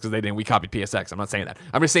copying us because they didn't. We copied PSX. I'm not saying that.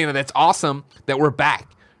 I'm just saying that it's awesome that we're back.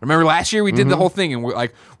 Remember last year we did the whole thing, and we're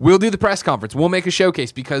like, we'll do the press conference, we'll make a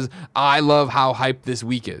showcase because I love how hyped this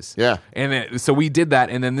week is. Yeah. And so we did that,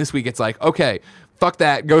 and then this week it's like, okay, fuck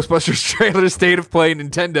that Ghostbusters trailer, State of Play,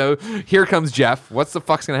 Nintendo. Here comes Jeff. What's the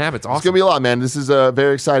fuck's gonna happen? It's awesome. It's gonna be a lot, man. This is a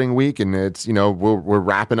very exciting week, and it's we're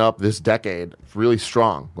wrapping up this decade really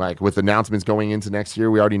strong. Like with announcements going into next year,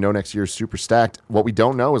 we already know next year is super stacked. What we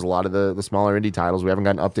don't know is a lot of the smaller indie titles. We haven't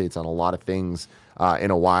gotten updates on a lot of things in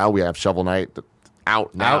a while. We have Shovel Knight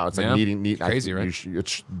out now. It's like needing crazy, right?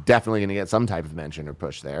 It's definitely going to get some type of mention or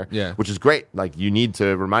push there. Yeah, which is great. Like you need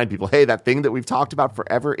to remind people, hey, that thing that we've talked about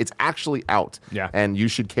forever, it's actually out. Yeah, and you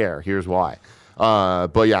should care. Here's why.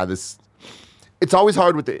 But yeah, it's always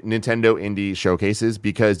hard with the Nintendo indie showcases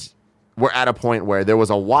because we're at a point where there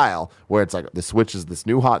was a while where it's like the Switch is this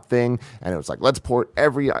new hot thing, and it was like let's port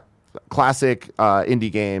every classic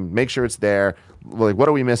indie game, make sure it's there. Like, what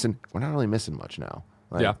are we missing? We're not really missing much now.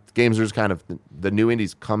 Like, games are just kind of the new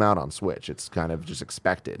indies come out on Switch. It's kind of just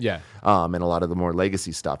expected. Yeah. And a lot of the more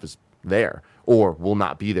legacy stuff is there or will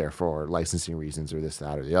not be there for licensing reasons or this,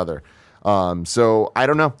 that, or the other. So I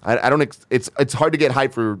don't know. I don't. It's hard to get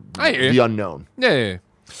hype for the unknown. Yeah.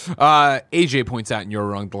 AJ points out, and you're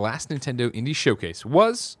wrong. The last Nintendo Indie Showcase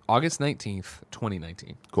was August 19th,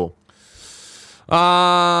 2019. Cool.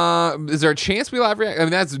 Is there a chance we live react? I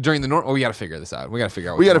mean, that's during the normal. Oh, we got to figure this out. We got to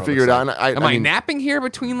figure out. We got to figure it out. Am I napping here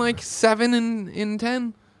between like 7 and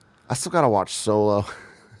 10? I still got to watch Solo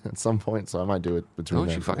at some point, so I might do it between.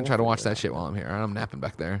 Don't you fucking try to watch that shit while I'm here. I'm napping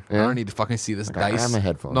back there. Yeah. I don't need to fucking see this dice. I have my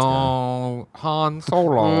headphones. No, Han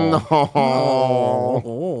Solo.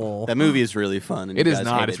 No. That movie is really fun. And it is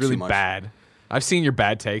not. It's really bad. I've seen your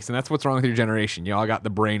bad takes, and that's what's wrong with your generation. Y'all got the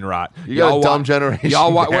brain rot. You got a dumb generation.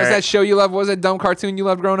 What was that show you loved? What was that dumb cartoon you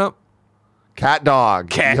loved growing up? Cat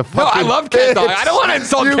Dog. No, I love Cat Dog. I don't want to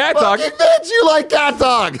insult Cat Dog. Bitch, you like Cat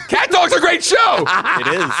Dog. Cat Dog's a great show. It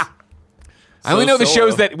is. I only know the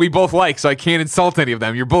shows that we both like, so I can't insult any of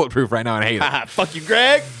them. You're bulletproof right now and hate it. Fuck you,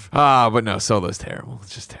 Greg. But no, Solo's terrible.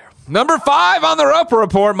 It's just terrible. Number 5 on the Roper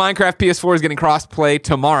Report, Minecraft PS4 is getting cross-play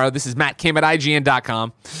tomorrow. This is Matt Kim at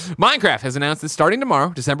IGN.com. Minecraft has announced that starting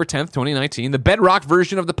tomorrow, December 10th, 2019, the Bedrock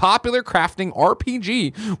version of the popular crafting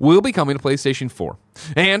RPG will be coming to PlayStation 4.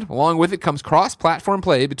 And along with it comes cross-platform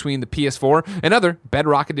play between the PS4 and other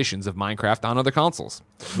Bedrock editions of Minecraft on other consoles.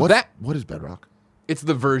 What is Bedrock? It's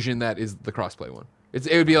the version that is the cross-play one. It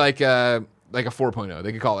would be like a 4.0.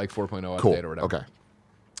 They could call it like 4.0 update or whatever. Okay.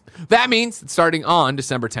 That means that starting on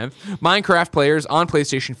December 10th, Minecraft players on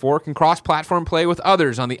PlayStation 4 can cross-platform play with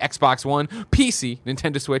others on the Xbox One, PC,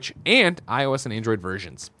 Nintendo Switch, and iOS and Android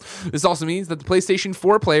versions. This also means that the PlayStation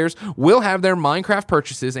 4 players will have their Minecraft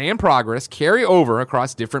purchases and progress carry over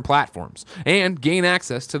across different platforms and gain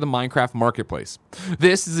access to the Minecraft Marketplace.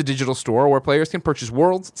 This is a digital store where players can purchase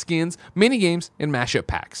worlds, skins, minigames, and mashup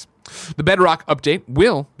packs. The Bedrock update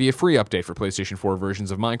will be a free update for PlayStation 4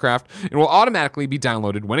 versions of Minecraft and will automatically be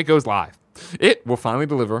downloaded when it goes live. It will finally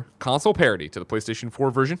deliver console parity to the PlayStation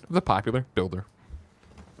 4 version of the popular builder.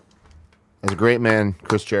 As a great man,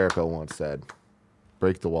 Chris Jericho once said,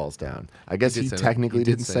 break the walls down. I guess he technically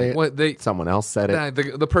didn't say it. Well, someone else said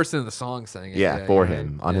it. The person in the song sang it. Yeah, for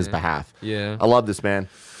him, on his behalf. Yeah. I love this, man.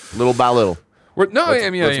 Little by little.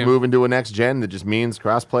 Let's move into a next gen that just means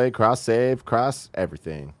cross-play, cross-save, cross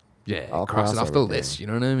everything. Yeah, cross it off the list. You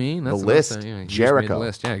know what I mean? That's the list. Jericho. The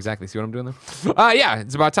list. Yeah, exactly. See what I'm doing there? Yeah,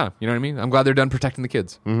 it's about time. You know what I mean? I'm glad they're done protecting the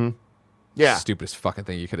kids. Mm-hmm. Yeah. Stupidest fucking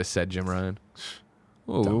thing you could have said, Jim Ryan.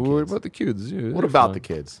 Oh, what about the kids? Yeah, what about the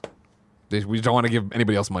kids? We don't want to give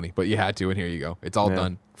anybody else money, but you had to, and here you go. It's all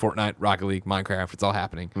done. Fortnite, Rocket League, Minecraft, it's all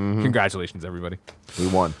happening. Mm-hmm. Congratulations, everybody. We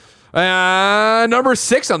won. Number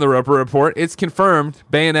 6 on the Roper Report. It's confirmed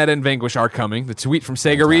Bayonetta and Vanquish are coming. The tweet from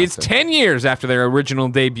Sega reads, 10 years after their original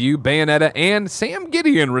debut, Bayonetta and Sam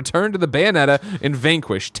Gideon return to the Bayonetta and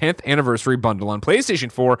Vanquish 10th anniversary bundle on PlayStation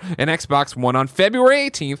 4 and Xbox One on February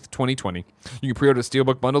 18th, 2020. You can pre-order the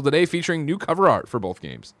Steelbook bundle today featuring new cover art for both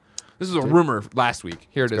games. This is a rumor last week.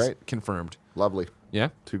 Here it is, confirmed. Lovely. Yeah?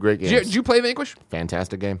 2 great games. Did you play Vanquish?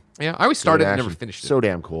 Fantastic game. Yeah, I always started and never finished it. So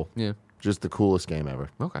damn cool. Yeah. Just the coolest game ever.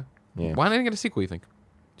 Okay. Yeah. Why didn't I get a sequel, you think?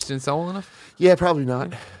 Just didn't sell well enough? Yeah, probably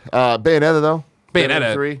not. Bayonetta, though.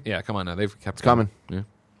 Bayonetta 3. Yeah, come on now. They've kept coming. Yeah.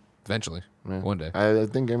 Eventually. One day. I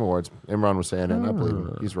think Game Awards. Imran was saying it, and I believe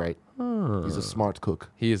him. He's right. He's a smart cook.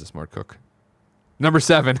 He is a smart cook. Number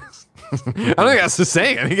 7. I don't think that's the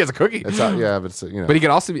saying. I think he gets a cookie. But he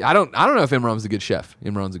could also be. I don't know if Imran's a good chef.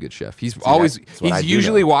 Imran's a good chef. He's he's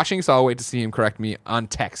usually watching, so I'll wait to see him correct me on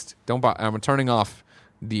text. I'm turning off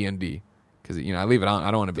D&D because I leave it on.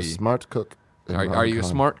 I don't want to be smart cook. Are you a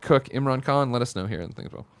smart cook, Imran Khan? Let us know here in the thing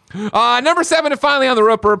as well. Number 7, and finally on the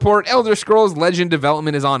Roper Report, Elder Scrolls Legend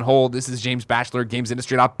development is on hold. This is James Batchelor,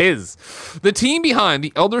 GamesIndustry.biz. The team behind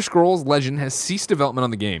the Elder Scrolls Legend has ceased development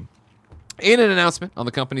on the game. In an announcement on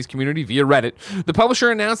the company's community via Reddit, the publisher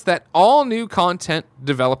announced that all new content,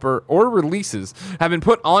 developer, or releases have been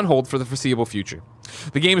put on hold for the foreseeable future.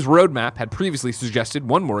 The game's roadmap had previously suggested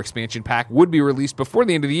one more expansion pack would be released before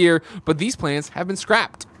the end of the year, but these plans have been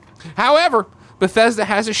scrapped. However, Bethesda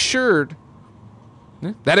has assured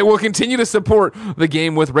that it will continue to support the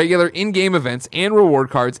game with regular in-game events and reward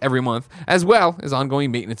cards every month, as well as ongoing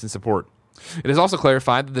maintenance and support. It has also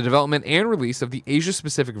clarified that the development and release of the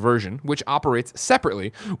Asia-specific version, which operates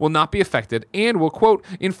separately, will not be affected and will, quote,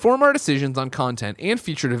 inform our decisions on content and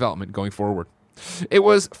feature development going forward. It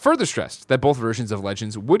was further stressed that both versions of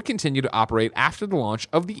Legends would continue to operate after the launch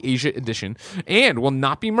of the Asia edition and will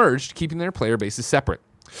not be merged, keeping their player bases separate.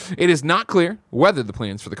 It is not clear whether the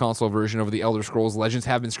plans for the console version of the Elder Scrolls Legends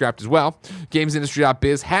have been scrapped as well.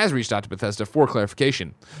 GamesIndustry.biz has reached out to Bethesda for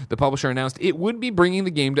clarification. The publisher announced it would be bringing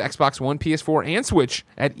the game to Xbox One, PS4, and Switch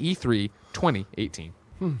at E3 2018.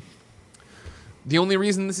 The only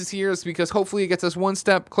reason this is here is because hopefully it gets us one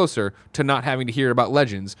step closer to not having to hear about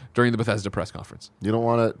Legends during the Bethesda press conference. You don't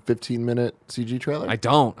want a 15-minute CG trailer? I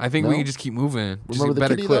don't. I think we can just keep moving. Remember the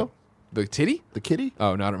kitty, though? The titty? The kitty?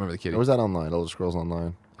 Oh, no, I don't remember the kitty. Or was that online? Elder Scrolls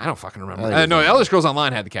Online? I don't fucking remember. No, Elder Scrolls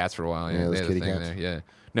Online had the cats for a while. Yeah, those kitty cats. There. Yeah.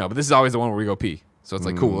 No, but this is always the one where we go pee. So it's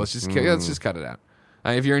like, cool, let's just cut it out.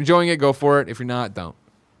 If you're enjoying it, go for it. If you're not, don't.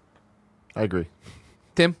 I agree.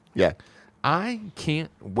 Tim? Yeah. I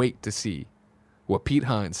can't wait to see what Pete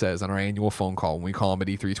Hines says on our annual phone call when we call him at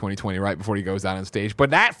E3 2020 right before he goes out on stage. But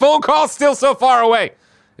that phone call's still so far away.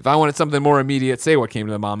 If I wanted something more immediate, say what came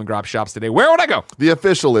to the mom and grop shops today, where would I go? The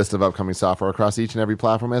official list of upcoming software across each and every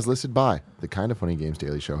platform as listed by the Kind of Funny Games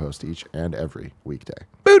Daily Show host each and every weekday.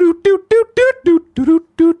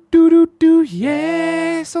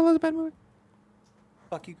 Yeah, Solo's a bad movie.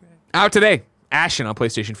 Fuck you, Greg. Out today, Ashen on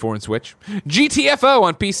PlayStation 4 and Switch, GTFO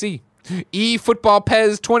on PC, eFootball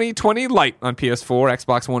PES 2020 Lite on PS4,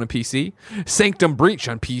 Xbox One, and PC, Sanctum Breach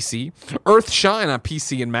on PC, Earthshine on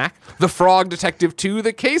PC and Mac, The Frog Detective 2,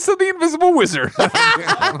 The Case of the Invisible Wizard on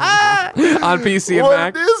PC and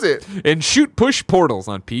Mac. What is it? And Shoot Push Portals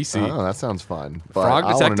on PC. Oh, that sounds fun. Frog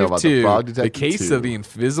Detective 2, The Case of the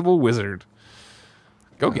Invisible Wizard.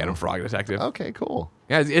 Go get him, Frog Detective. Okay, cool.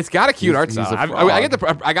 Yeah, it's got a cute art style.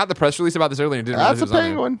 I got the press release about this earlier and didn't realize it was That's a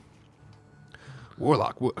penguin.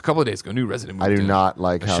 Warlock, a couple of days ago, new Resident Evil. I do not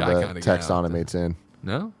like how the text animates in.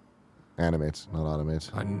 No? Animates, not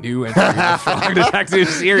automates. A new entry in the Frog Detective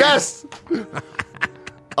series. Yes!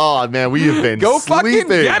 Oh, man, we have been Go sleeping. fucking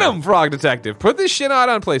get him, Frog Detective. Put this shit out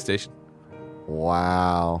on PlayStation.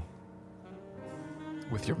 Wow.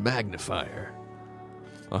 With your magnifier.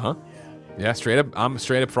 Uh-huh. Yeah, straight up. I'm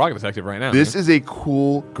straight up Frog Detective right now. This is a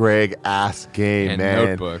cool Greg ass game, and man.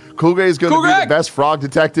 Notebook. Cool Greg is going to be the best Frog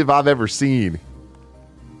Detective I've ever seen.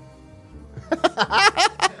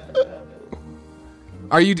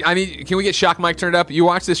 Can we get Shock Mike turned up? You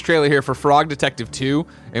watch this trailer here for Frog Detective 2,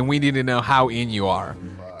 and we need to know how in you are.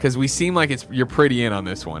 Because we seem like you're pretty in on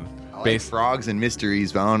this one. I like frogs and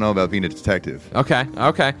mysteries, but I don't know about being a detective. Okay.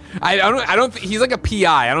 I don't think he's like a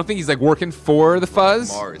PI. I don't think he's like working for the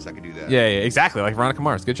Fuzz. Mars, I could do that. Yeah, exactly. Like Veronica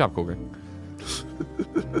Mars. Good job, Cougar.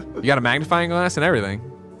 You got a magnifying glass and everything.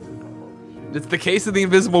 It's the Case of the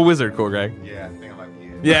Invisible Wizard, Cool Greg. Yeah, I think I might be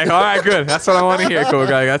in. Yeah, all right, good. That's what I want to hear, Cool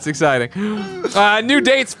Greg. That's exciting. New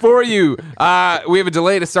dates for you. We have a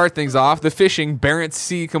delay to start things off. The Fishing Barents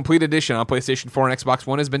Sea Complete Edition on PlayStation 4 and Xbox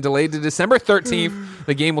One has been delayed to December 13th.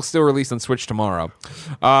 The game will still release on Switch tomorrow.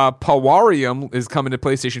 Powarium is coming to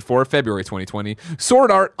PlayStation 4 February 2020.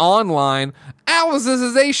 Sword Art Online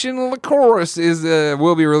Alicization Lycoris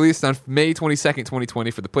will be released on May 22nd,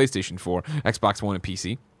 2020 for the PlayStation 4, Xbox One, and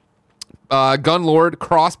PC. Gunlord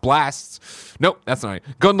Cross Blasts. Nope, that's not right.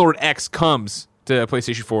 Gunlord X comes to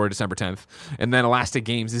PlayStation 4 December 10th. And then Elastic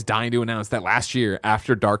Games is dying to announce that last year,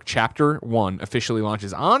 After Dark Chapter 1 officially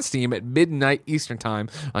launches on Steam at midnight Eastern Time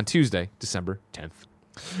on Tuesday, December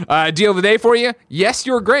 10th. Deal of the day for you. Yes,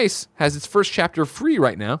 Your Grace has its first chapter free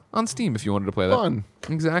right now on Steam if you wanted to play that. Fun.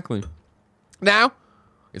 Exactly. Now,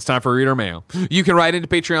 it's time for Reader Mail. You can write into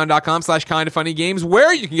patreon.com/kindoffunnygames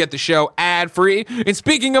where you can get the show ad-free. And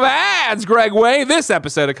speaking of ads, Greg Way, this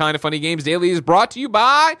episode of Kinda Funny Games Daily is brought to you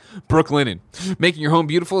by Brooklinen. Making your home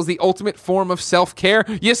beautiful is the ultimate form of self-care.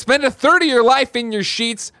 You spend a third of your life in your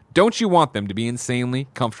sheets. Don't you want them to be insanely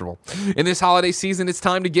comfortable? In this holiday season, it's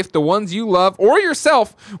time to gift the ones you love or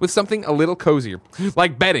yourself with something a little cozier,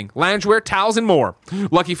 like bedding, loungewear, towels, and more.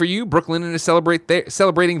 Lucky for you, Brooklinen is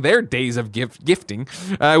celebrating their days of gifting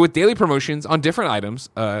with daily promotions on different items.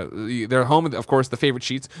 Their home, of course, the favorite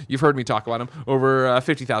sheets. You've heard me talk about them. Over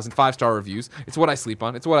 50,000 5-star reviews. It's what I sleep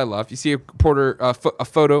on. It's what I love. You see a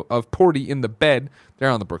photo of Porty in the bed. They're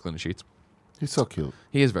on the Brooklinen sheets. He's so cute.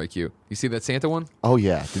 He is very cute. You see that Santa one? Oh,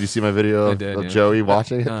 yeah. Did you see my video of Joey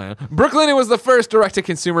watching it? Yeah. Brooklinen was the first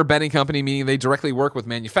direct-to-consumer bedding company, meaning they directly work with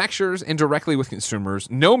manufacturers and directly with consumers.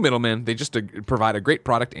 No middlemen. They just provide a great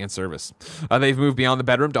product and service. They've moved beyond the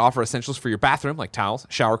bedroom to offer essentials for your bathroom, like towels,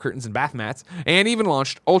 shower curtains, and bath mats, and even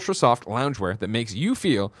launched ultra-soft loungewear that makes you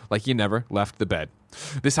feel like you never left the bed.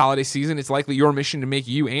 This holiday season, it's likely your mission to make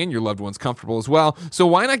you and your loved ones comfortable as well, so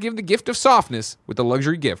why not give the gift of softness with the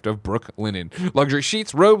luxury gift of Brooklinen? Luxury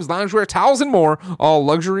sheets, robes, loungewear, towels, and more, all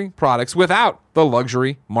luxury products without the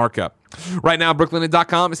luxury markup. Right now,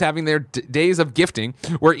 Brooklinen.com is having their days of gifting,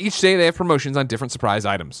 where each day they have promotions on different surprise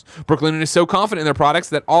items. Brooklinen is so confident in their products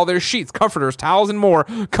that all their sheets, comforters, towels, and more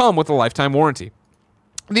come with a lifetime warranty.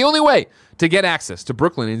 The only way to get access to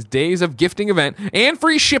Brooklinen's Days of Gifting event and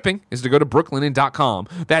free shipping is to go to brooklinen.com.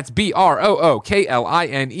 That's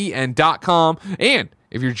BROOKLINEN.com. And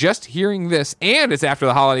if you're just hearing this and it's after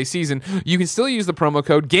the holiday season, you can still use the promo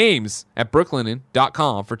code GAMES at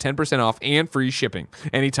brooklinen.com for 10% off and free shipping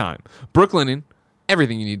anytime. Brooklinen,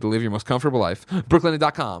 everything you need to live your most comfortable life.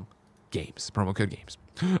 Brooklinen.com. Games. Promo code GAMES.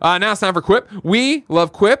 Now it's time for Quip. We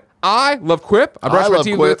love Quip. I love Quip. I brushed my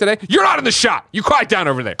teeth today. You're not in the shot. You quiet down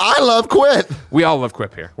over there. I love Quip. We all love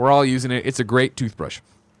Quip here. We're all using it. It's a great toothbrush.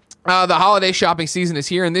 The holiday shopping season is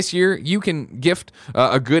here, and this year you can gift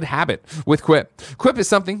a good habit with Quip. Quip is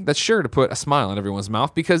something that's sure to put a smile on everyone's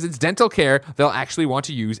mouth because it's dental care they'll actually want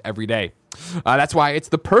to use every day. That's why it's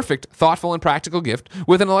the perfect, thoughtful, and practical gift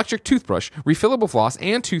with an electric toothbrush, refillable floss,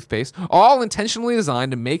 and toothpaste, all intentionally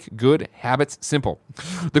designed to make good habits simple.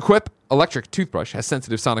 The Quip electric toothbrush has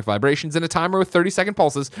sensitive sonic vibrations and a timer with 30-second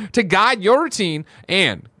pulses to guide your routine,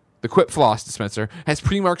 and the Quip floss dispenser has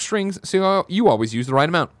pre-marked strings so you always use the right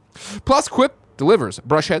amount. Plus, Quip delivers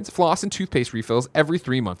brush heads, floss, and toothpaste refills every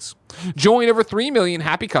 3 months. Join over 3 million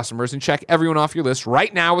happy customers and check everyone off your list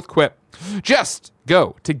right now with Quip. Just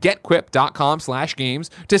go to getquip.com/games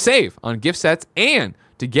to save on gift sets and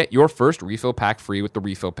to get your first refill pack free with the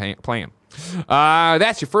refill plan.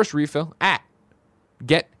 That's your first refill at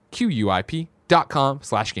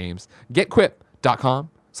getquip.com/games.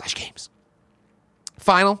 Getquip.com/games.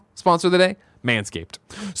 Final sponsor of the day, Manscaped.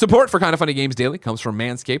 Support for Kinda Funny Games Daily comes from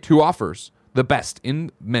Manscaped, who offers the best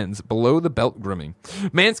in men's below-the-belt grooming.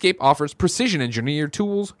 Manscaped offers precision-engineered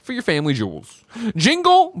tools for your family jewels.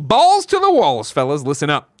 Jingle balls to the walls, fellas. Listen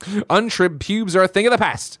up. Untrimmed pubes are a thing of the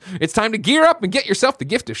past. It's time to gear up and get yourself the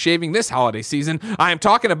gift of shaving this holiday season. I am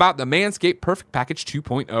talking about the Manscaped Perfect Package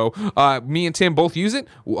 2.0. Me and Tim both use it.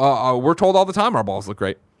 We're told all the time our balls look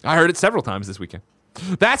great. I heard it several times this weekend.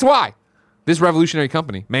 That's why this revolutionary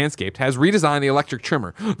company, Manscaped, has redesigned the electric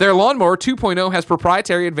trimmer. Their Lawnmower 2.0 has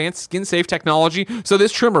proprietary advanced skin-safe technology, so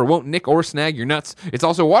this trimmer won't nick or snag your nuts. It's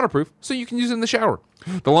also waterproof, so you can use it in the shower.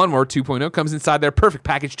 The Lawnmower 2.0 comes inside their Perfect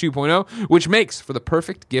Package 2.0, which makes for the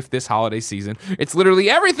perfect gift this holiday season. It's literally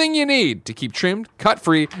everything you need to keep trimmed,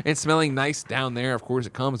 cut-free, and smelling nice down there. Of course,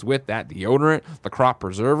 it comes with that deodorant, the crop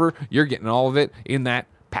preserver. You're getting all of it in that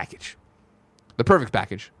package. The Perfect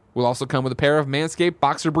Package will also come with a pair of Manscaped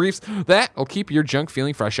boxer briefs that will keep your junk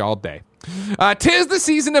feeling fresh all day. 'Tis the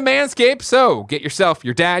season to Manscaped, so get yourself,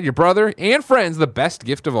 your dad, your brother, and friends the best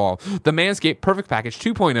gift of all, the Manscaped Perfect Package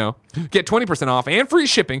 2.0. Get 20% off and free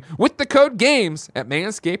shipping with the code GAMES at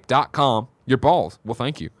manscaped.com. Your balls will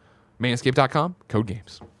thank you. Manscaped.com, code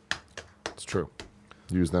GAMES. It's true.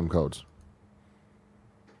 Use them codes.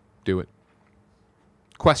 Do it.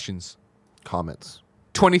 Questions. Comments.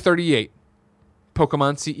 2038.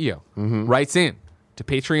 Pokemon CEO writes in to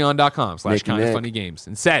patreon.com/kindoffunnygames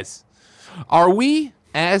and says, are we,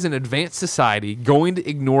 as an advanced society, going to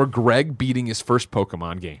ignore Greg beating his first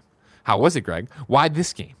Pokemon game? How was it, Greg? Why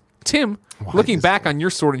this game? Tim, looking back on your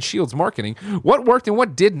Sword and Shield's marketing, what worked and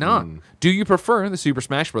what did not? Do you prefer the Super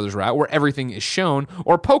Smash Bros. Route where everything is shown,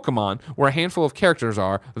 or Pokemon where a handful of characters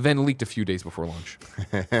are, then leaked a few days before launch?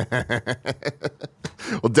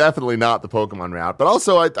 Well, definitely not the Pokemon route. But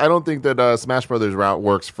also, I don't think that Smash Brothers route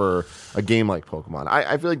works for a game like Pokemon.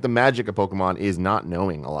 I feel like the magic of Pokemon is not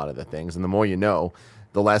knowing a lot of the things. And the more you know,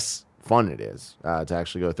 the less fun it is to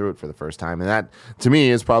actually go through it for the first time. And that, to me,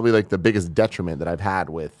 is probably like the biggest detriment that I've had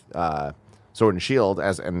with Sword and Shield,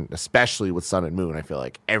 and especially with Sun and Moon. I feel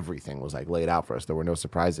like everything was like laid out for us. There were no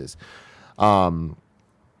surprises. But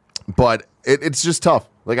it's just tough.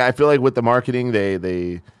 Like, I feel like with the marketing,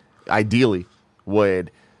 they ideally would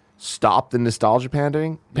stop the nostalgia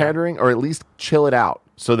pandering, or at least chill it out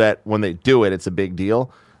so that when they do it, it's a big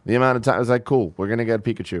deal. The amount of time it's like, cool, we're gonna get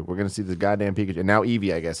Pikachu. We're gonna see this goddamn Pikachu. And now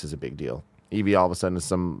Eevee, I guess, is a big deal. Eevee all of a sudden is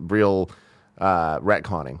some real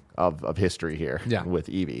retconning of history here with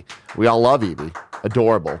Eevee. We all love Eevee.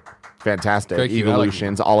 Adorable. Fantastic.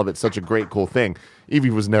 Evolutions, all of it, such a great, cool thing. Eevee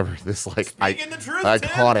was never this like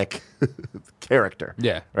iconic character.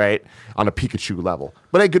 Yeah. Right? On a Pikachu level.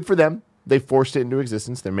 But hey, good for them. They forced it into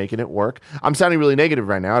existence. They're making it work. I'm sounding really negative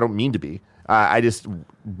right now. I don't mean to be. I just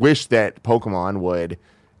wish that Pokemon would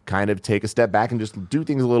kind of take a step back and just do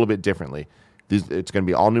things a little bit differently. It's going to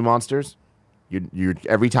be all new monsters. You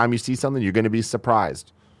every time you see something, you're going to be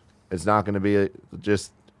surprised. It's not going to be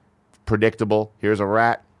just predictable. Here's a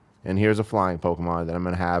rat and here's a flying Pokemon that I'm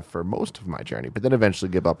going to have for most of my journey, but then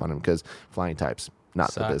eventually give up on them because flying types,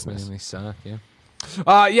 not the business. Man, they suck, yeah.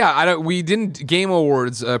 We didn't Game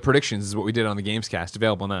Awards predictions is what we did on the Gamescast,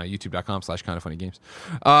 available now, youtube.com/kindafunnygames.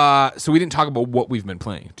 So we didn't talk about what we've been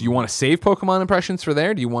playing. Do you want to save Pokemon impressions for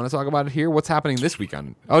there? Do you want to talk about it here? What's happening this week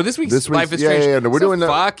on? Oh, this week's Life is Strange. Yeah. No, we're doing the.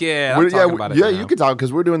 Fuck yeah, I'm talking about it. Yeah, you can talk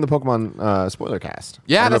because we're doing the Pokemon spoiler cast.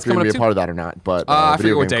 Yeah, I don't know that's if you're coming gonna up be a part of that or not, but I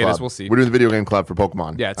forget what day it is. We'll see. We're doing the video game club for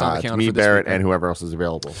Pokemon. Yeah, it's on the calendar. Me, Barrett, and whoever else is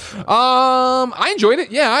available. I enjoyed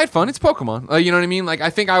it. Yeah, I had fun. It's Pokemon. You know what I mean? Like,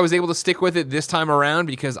 I think I was able to stick with it this time around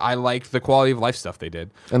because I liked the quality of life stuff they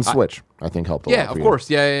did. And Switch, I think, helped a lot. Yeah, of course.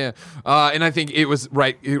 Yeah. And I think it was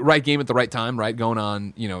right game at the right time, right?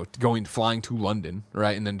 Flying to London,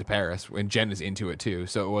 right? And then to Paris. And Jen is into it too.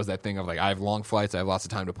 So it was that thing of like, I have long flights. I have lots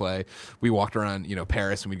of time to play. We walked around,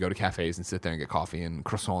 Paris, and we'd go to cafes and sit there and get coffee and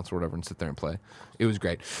croissants or whatever and sit there and play. It was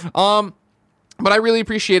great. But I really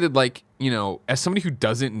appreciated, like, as somebody who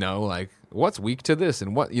doesn't know, like, what's weak to this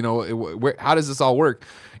and what, how does this all work?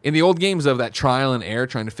 In the old games of that trial and error,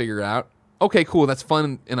 trying to figure it out, okay, cool, that's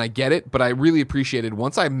fun, and I get it, but I really appreciated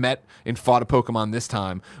once I met and fought a Pokemon this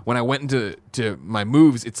time, when I went into my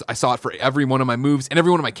moves, I saw it for every one of my moves and every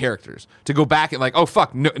one of my characters. To go back and like, oh,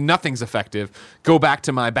 fuck, nothing's effective. Go back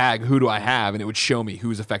to my bag, who do I have? And it would show me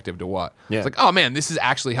who's effective to what. Yeah. It's like, oh, man, this is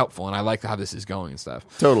actually helpful, and I like how this is going and stuff.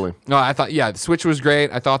 Totally. No, I thought, the Switch was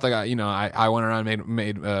great. I thought that, I went around,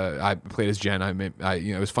 I played as Jen.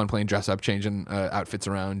 It was fun playing dress up, changing outfits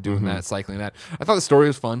around, doing that, cycling that. I thought the story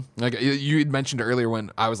was fun. Like, you had mentioned earlier when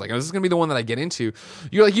I was like, oh, is this going to be the one that I get into?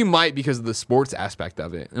 You're like, you might because of the sports aspect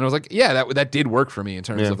of it. And I was like, yeah, that did work for me in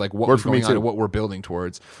terms of like what was going on and what we're building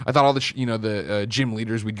towards. I thought all the gym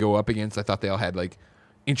leaders we'd go up against, I thought they all had like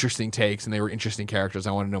interesting takes and they were interesting characters.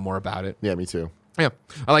 I want to know more about it. Yeah, me too. Yeah,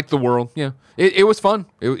 I like the world. Yeah, it was fun.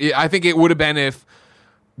 I think it would have been if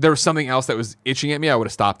there was something else that was itching at me, I would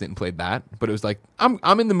have stopped it and played that. But it was like,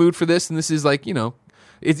 I'm in the mood for this, and this is like,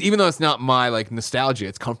 it's, even though it's not my like nostalgia,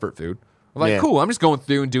 it's comfort food. I'm like, cool, I'm just going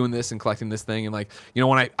through and doing this and collecting this thing. And like,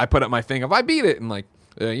 when I put up my thing of I beat it and like,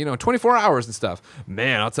 24 hours and stuff.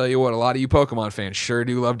 Man, I'll tell you what, a lot of you Pokemon fans sure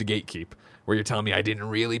do love to gatekeep. Where you're telling me I didn't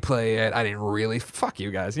really play it. I didn't really, fuck you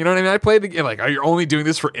guys. You know what I mean? I played the game. Like, are you only doing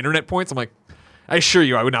this for internet points? I'm like, I assure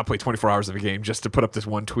you I would not play 24 hours of a game just to put up this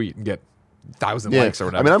one tweet and get 1,000 likes or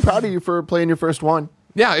whatever. I mean, I'm proud of you for playing your first one.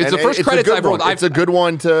 Yeah, it's the first credits I've rolled. It's a good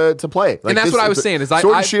one to play. Like, and that's what I was saying. Is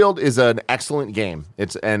Sword and Shield is an excellent game.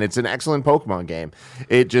 It's an excellent Pokemon game.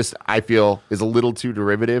 It just, I feel, is a little too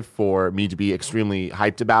derivative for me to be extremely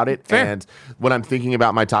hyped about it. Fair. And when I'm thinking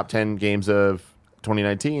about my top 10 games of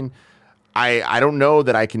 2019, I don't know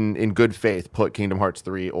that I can, in good faith, put Kingdom Hearts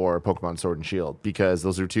 3 or Pokemon Sword and Shield, because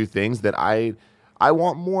those are two things that I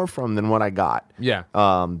want more from than what I got. Yeah.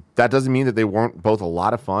 That doesn't mean that they weren't both a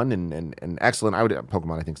lot of fun and excellent.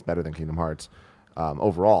 Pokemon, I think, is better than Kingdom Hearts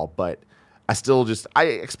overall, but I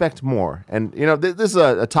expect more. And this is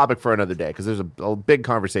a topic for another day, because there's a big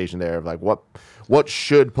conversation there of like what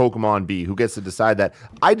should Pokemon be? Who gets to decide that?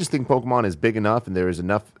 I just think Pokemon is big enough, and there is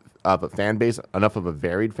enough of a fan base, enough of a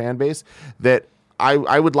varied fan base, that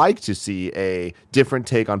I would like to see a different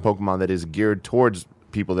take on Pokemon that is geared towards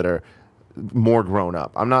people that are more grown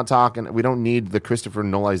up. I'm not talking. We don't need the Christopher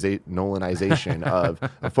Nolanization of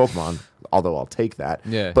Pokemon. Although I'll take that.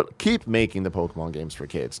 Yeah. But keep making the Pokemon games for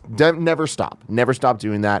kids. Never stop. Never stop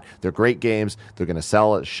doing that. They're great games. They're going to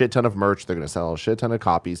sell a shit ton of merch. They're going to sell a shit ton of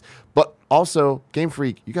copies. But also, Game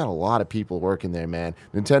Freak, you got a lot of people working there, man.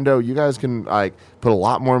 Nintendo, you guys can like put a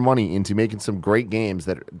lot more money into making some great games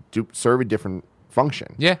that do serve a different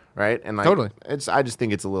function. Yeah. Right? And like, totally. I just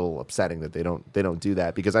think it's a little upsetting that they don't do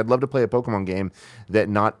that, because I'd love to play a Pokemon game that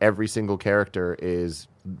not every single character is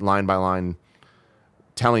line by line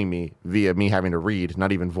telling me via me having to read,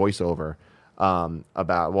 not even voiceover,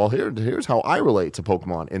 about, well, here's how I relate to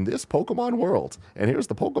Pokemon in this Pokemon world, and here's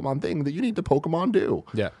the Pokemon thing that you need to Pokemon do.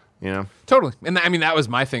 Yeah. You know? Totally. And I mean, that was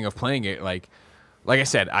my thing of playing it. Like I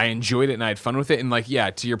said, I enjoyed it and I had fun with it. And like,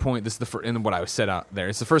 yeah, to your point, this is the first, and what I was set out there.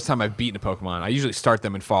 It's the first time I've beaten a Pokemon. I usually start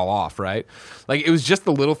them and fall off, right? Like, it was just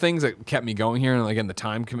the little things that kept me going here, and like, in the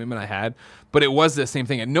time commitment I had. But it was the same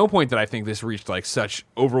thing. At no point did I think this reached like such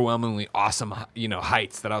overwhelmingly awesome,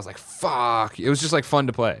 heights that I was like, fuck. It was just like fun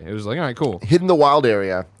to play. It was like, all right, cool. Hidden the Wild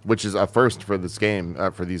area, which is a first for this game,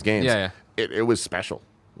 for these games. Yeah. It was special.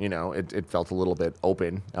 It felt a little bit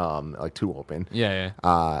open, like too open. Yeah.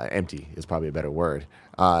 Empty is probably a better word.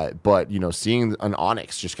 But seeing an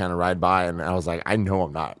Onix just kind of ride by, and I was like, I know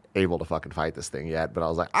I'm not able to fucking fight this thing yet, but I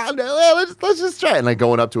was like, let's just try it. And like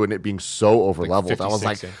going up to it and it being so over leveled, I was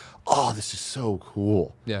like, oh, this is so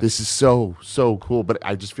cool. Yeah. This is so cool. But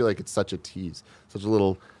I just feel like it's such a tease, such a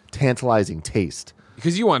little tantalizing taste.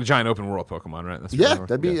 Because you want a giant open world Pokemon, right? That's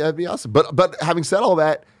that'd be awesome. But having said all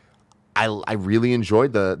that, I really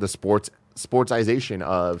enjoyed the sportsization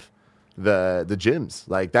of the gyms.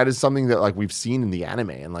 Like, that is something that like we've seen in the anime,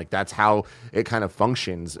 and like that's how it kind of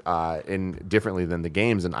functions in differently than the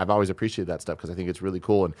games. And I've always appreciated that stuff because I think it's really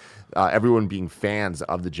cool. And everyone being fans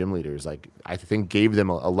of the gym leaders, like, I think gave them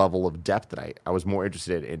a level of depth that I was more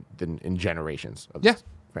interested in than in generations of this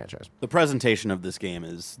franchise. The presentation of this game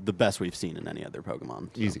is the best we've seen in any other Pokemon.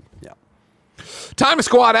 So, easy. Yeah. Time to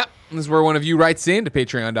squad up. This is where one of you writes in to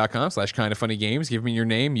patreon.com/kindoffunnygames. Give me your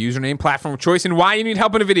name, username, platform of choice, and why you need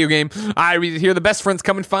help in a video game. I read it here. The best friends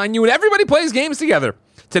come and find you, and everybody plays games together.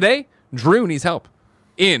 Today, Drew needs help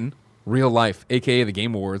in real life, a.k.a. the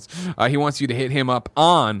Game Awards. He wants you to hit him up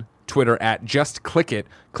on Twitter at JustClickIt.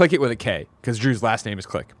 Click it with a K, because Drew's last name is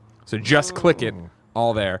Click. So just click it,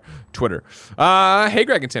 all there, Twitter. Hey,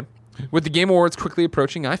 Greg and Tim. With the Game Awards quickly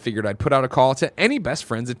approaching, I figured I'd put out a call to any best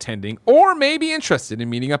friends attending or maybe interested in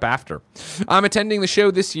meeting up after. I'm attending the show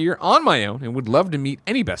this year on my own and would love to meet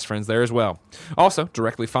any best friends there as well. Also,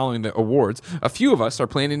 directly following the awards, a few of us are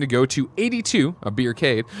planning to go to 82, a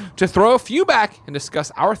beercade, to throw a few back and discuss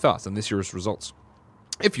our thoughts on this year's results.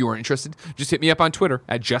 If you are interested, just hit me up on Twitter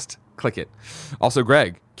at JustClickIt. Also,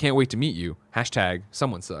 Greg, can't wait to meet you.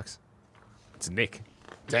 #someone sucks. It's Nick.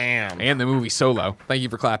 Damn. And the movie Solo. Thank you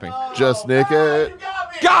for clapping. Just Nick it.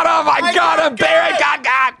 Got him! I got him! Barry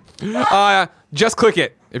got! Just click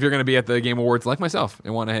it if you're going to be at the Game Awards like myself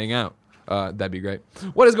and want to hang out. That'd be great.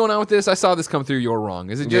 What is going on with this? I saw this come through. You're wrong.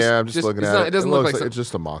 Is it just? Yeah, I'm just looking at it. It doesn't look like it's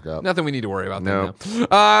just a mock-up. Nothing we need to worry about. No.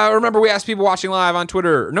 Now. Remember, we asked people watching live on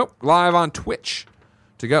Twitter. Nope, live on Twitch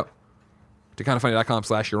to go to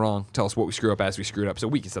kindoffunny.com/you're wrong. Tell us what we screw up as we screwed up so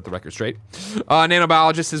we can set the record straight.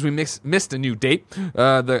 Nanobiologist says we missed a new date.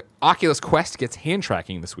 The Oculus Quest gets hand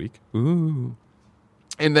tracking this week. Ooh.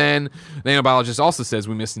 And then Nanobiologist also says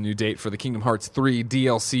we missed a new date for the Kingdom Hearts 3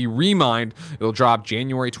 DLC Remind. It'll drop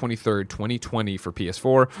January 23rd, 2020 for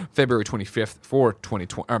PS4, February 25th for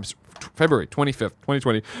 2020. February 25th,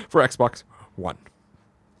 2020 for Xbox One.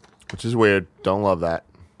 Which is weird. Don't love that.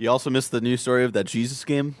 You also missed the news story of that Jesus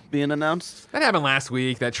game being announced? That happened last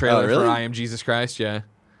week, that trailer for I Am Jesus Christ, yeah.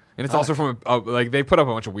 And it's also from, they put up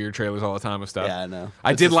a bunch of weird trailers all the time of stuff. Yeah, I know.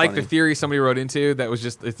 I did like the theory somebody wrote into that was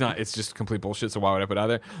just, it's just complete bullshit, so why would I put it out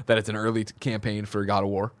there? That it's an early campaign for God of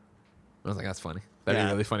War. I was like, that's funny. That'd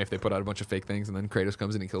be really funny if they put out a bunch of fake things and then Kratos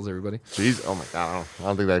comes in and kills everybody. Jeez, oh my God, I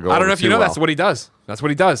don't think that goes. I don't know if you know that's what he does. That's what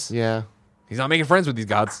he does. Yeah. He's not making friends with these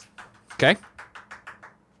gods. Okay?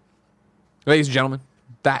 Ladies and gentlemen,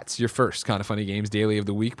 that's your first Kind of Funny Games Daily of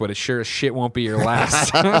the week, but it sure as shit won't be your last.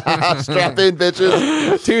 Strap in,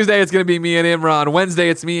 bitches. Tuesday, it's going to be me and Imran. Wednesday,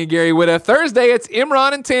 it's me and Gary Witta. Thursday, it's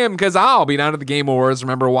Imran and Tim, because I'll be down at the Game Awards.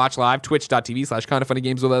 Remember, watch live,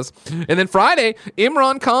 twitch.tv/kindoffunnygames with us. And then Friday,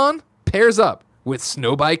 Imran Khan pairs up with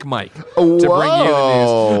Snowbike Mike to bring you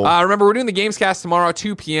the news. Remember, we're doing the Gamescast tomorrow,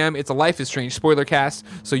 2 p.m. It's a Life is Strange spoiler cast,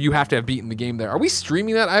 so you have to have beaten the game there. Are we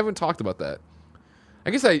streaming that? I haven't talked about that. I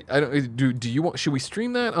guess I don't do you want, should we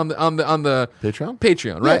stream that on the Patreon?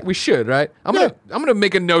 Patreon, right? Yeah. We should, right? I'm gonna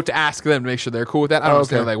make a note to ask them to make sure they're cool with that. I don't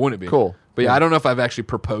understand how they wouldn't be. Cool. But yeah, I don't know if I've actually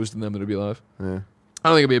proposed to them that it'll be live. Yeah. I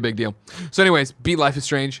don't think it'll be a big deal. So anyways, beat Life is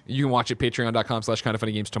Strange. You can watch it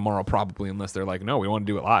patreon.com/kindoffunnygames tomorrow probably, unless they're like, no, we want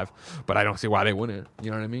to do it live. But I don't see why they wouldn't. You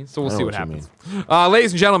know what I mean? So we'll see what happens.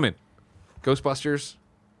 Ladies and gentlemen, Ghostbusters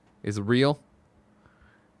is real.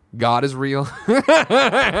 God is real.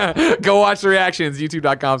 Go watch the reactions,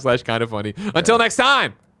 youtube.com/kindoffunny. Until next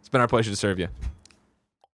time, it's been our pleasure to serve you.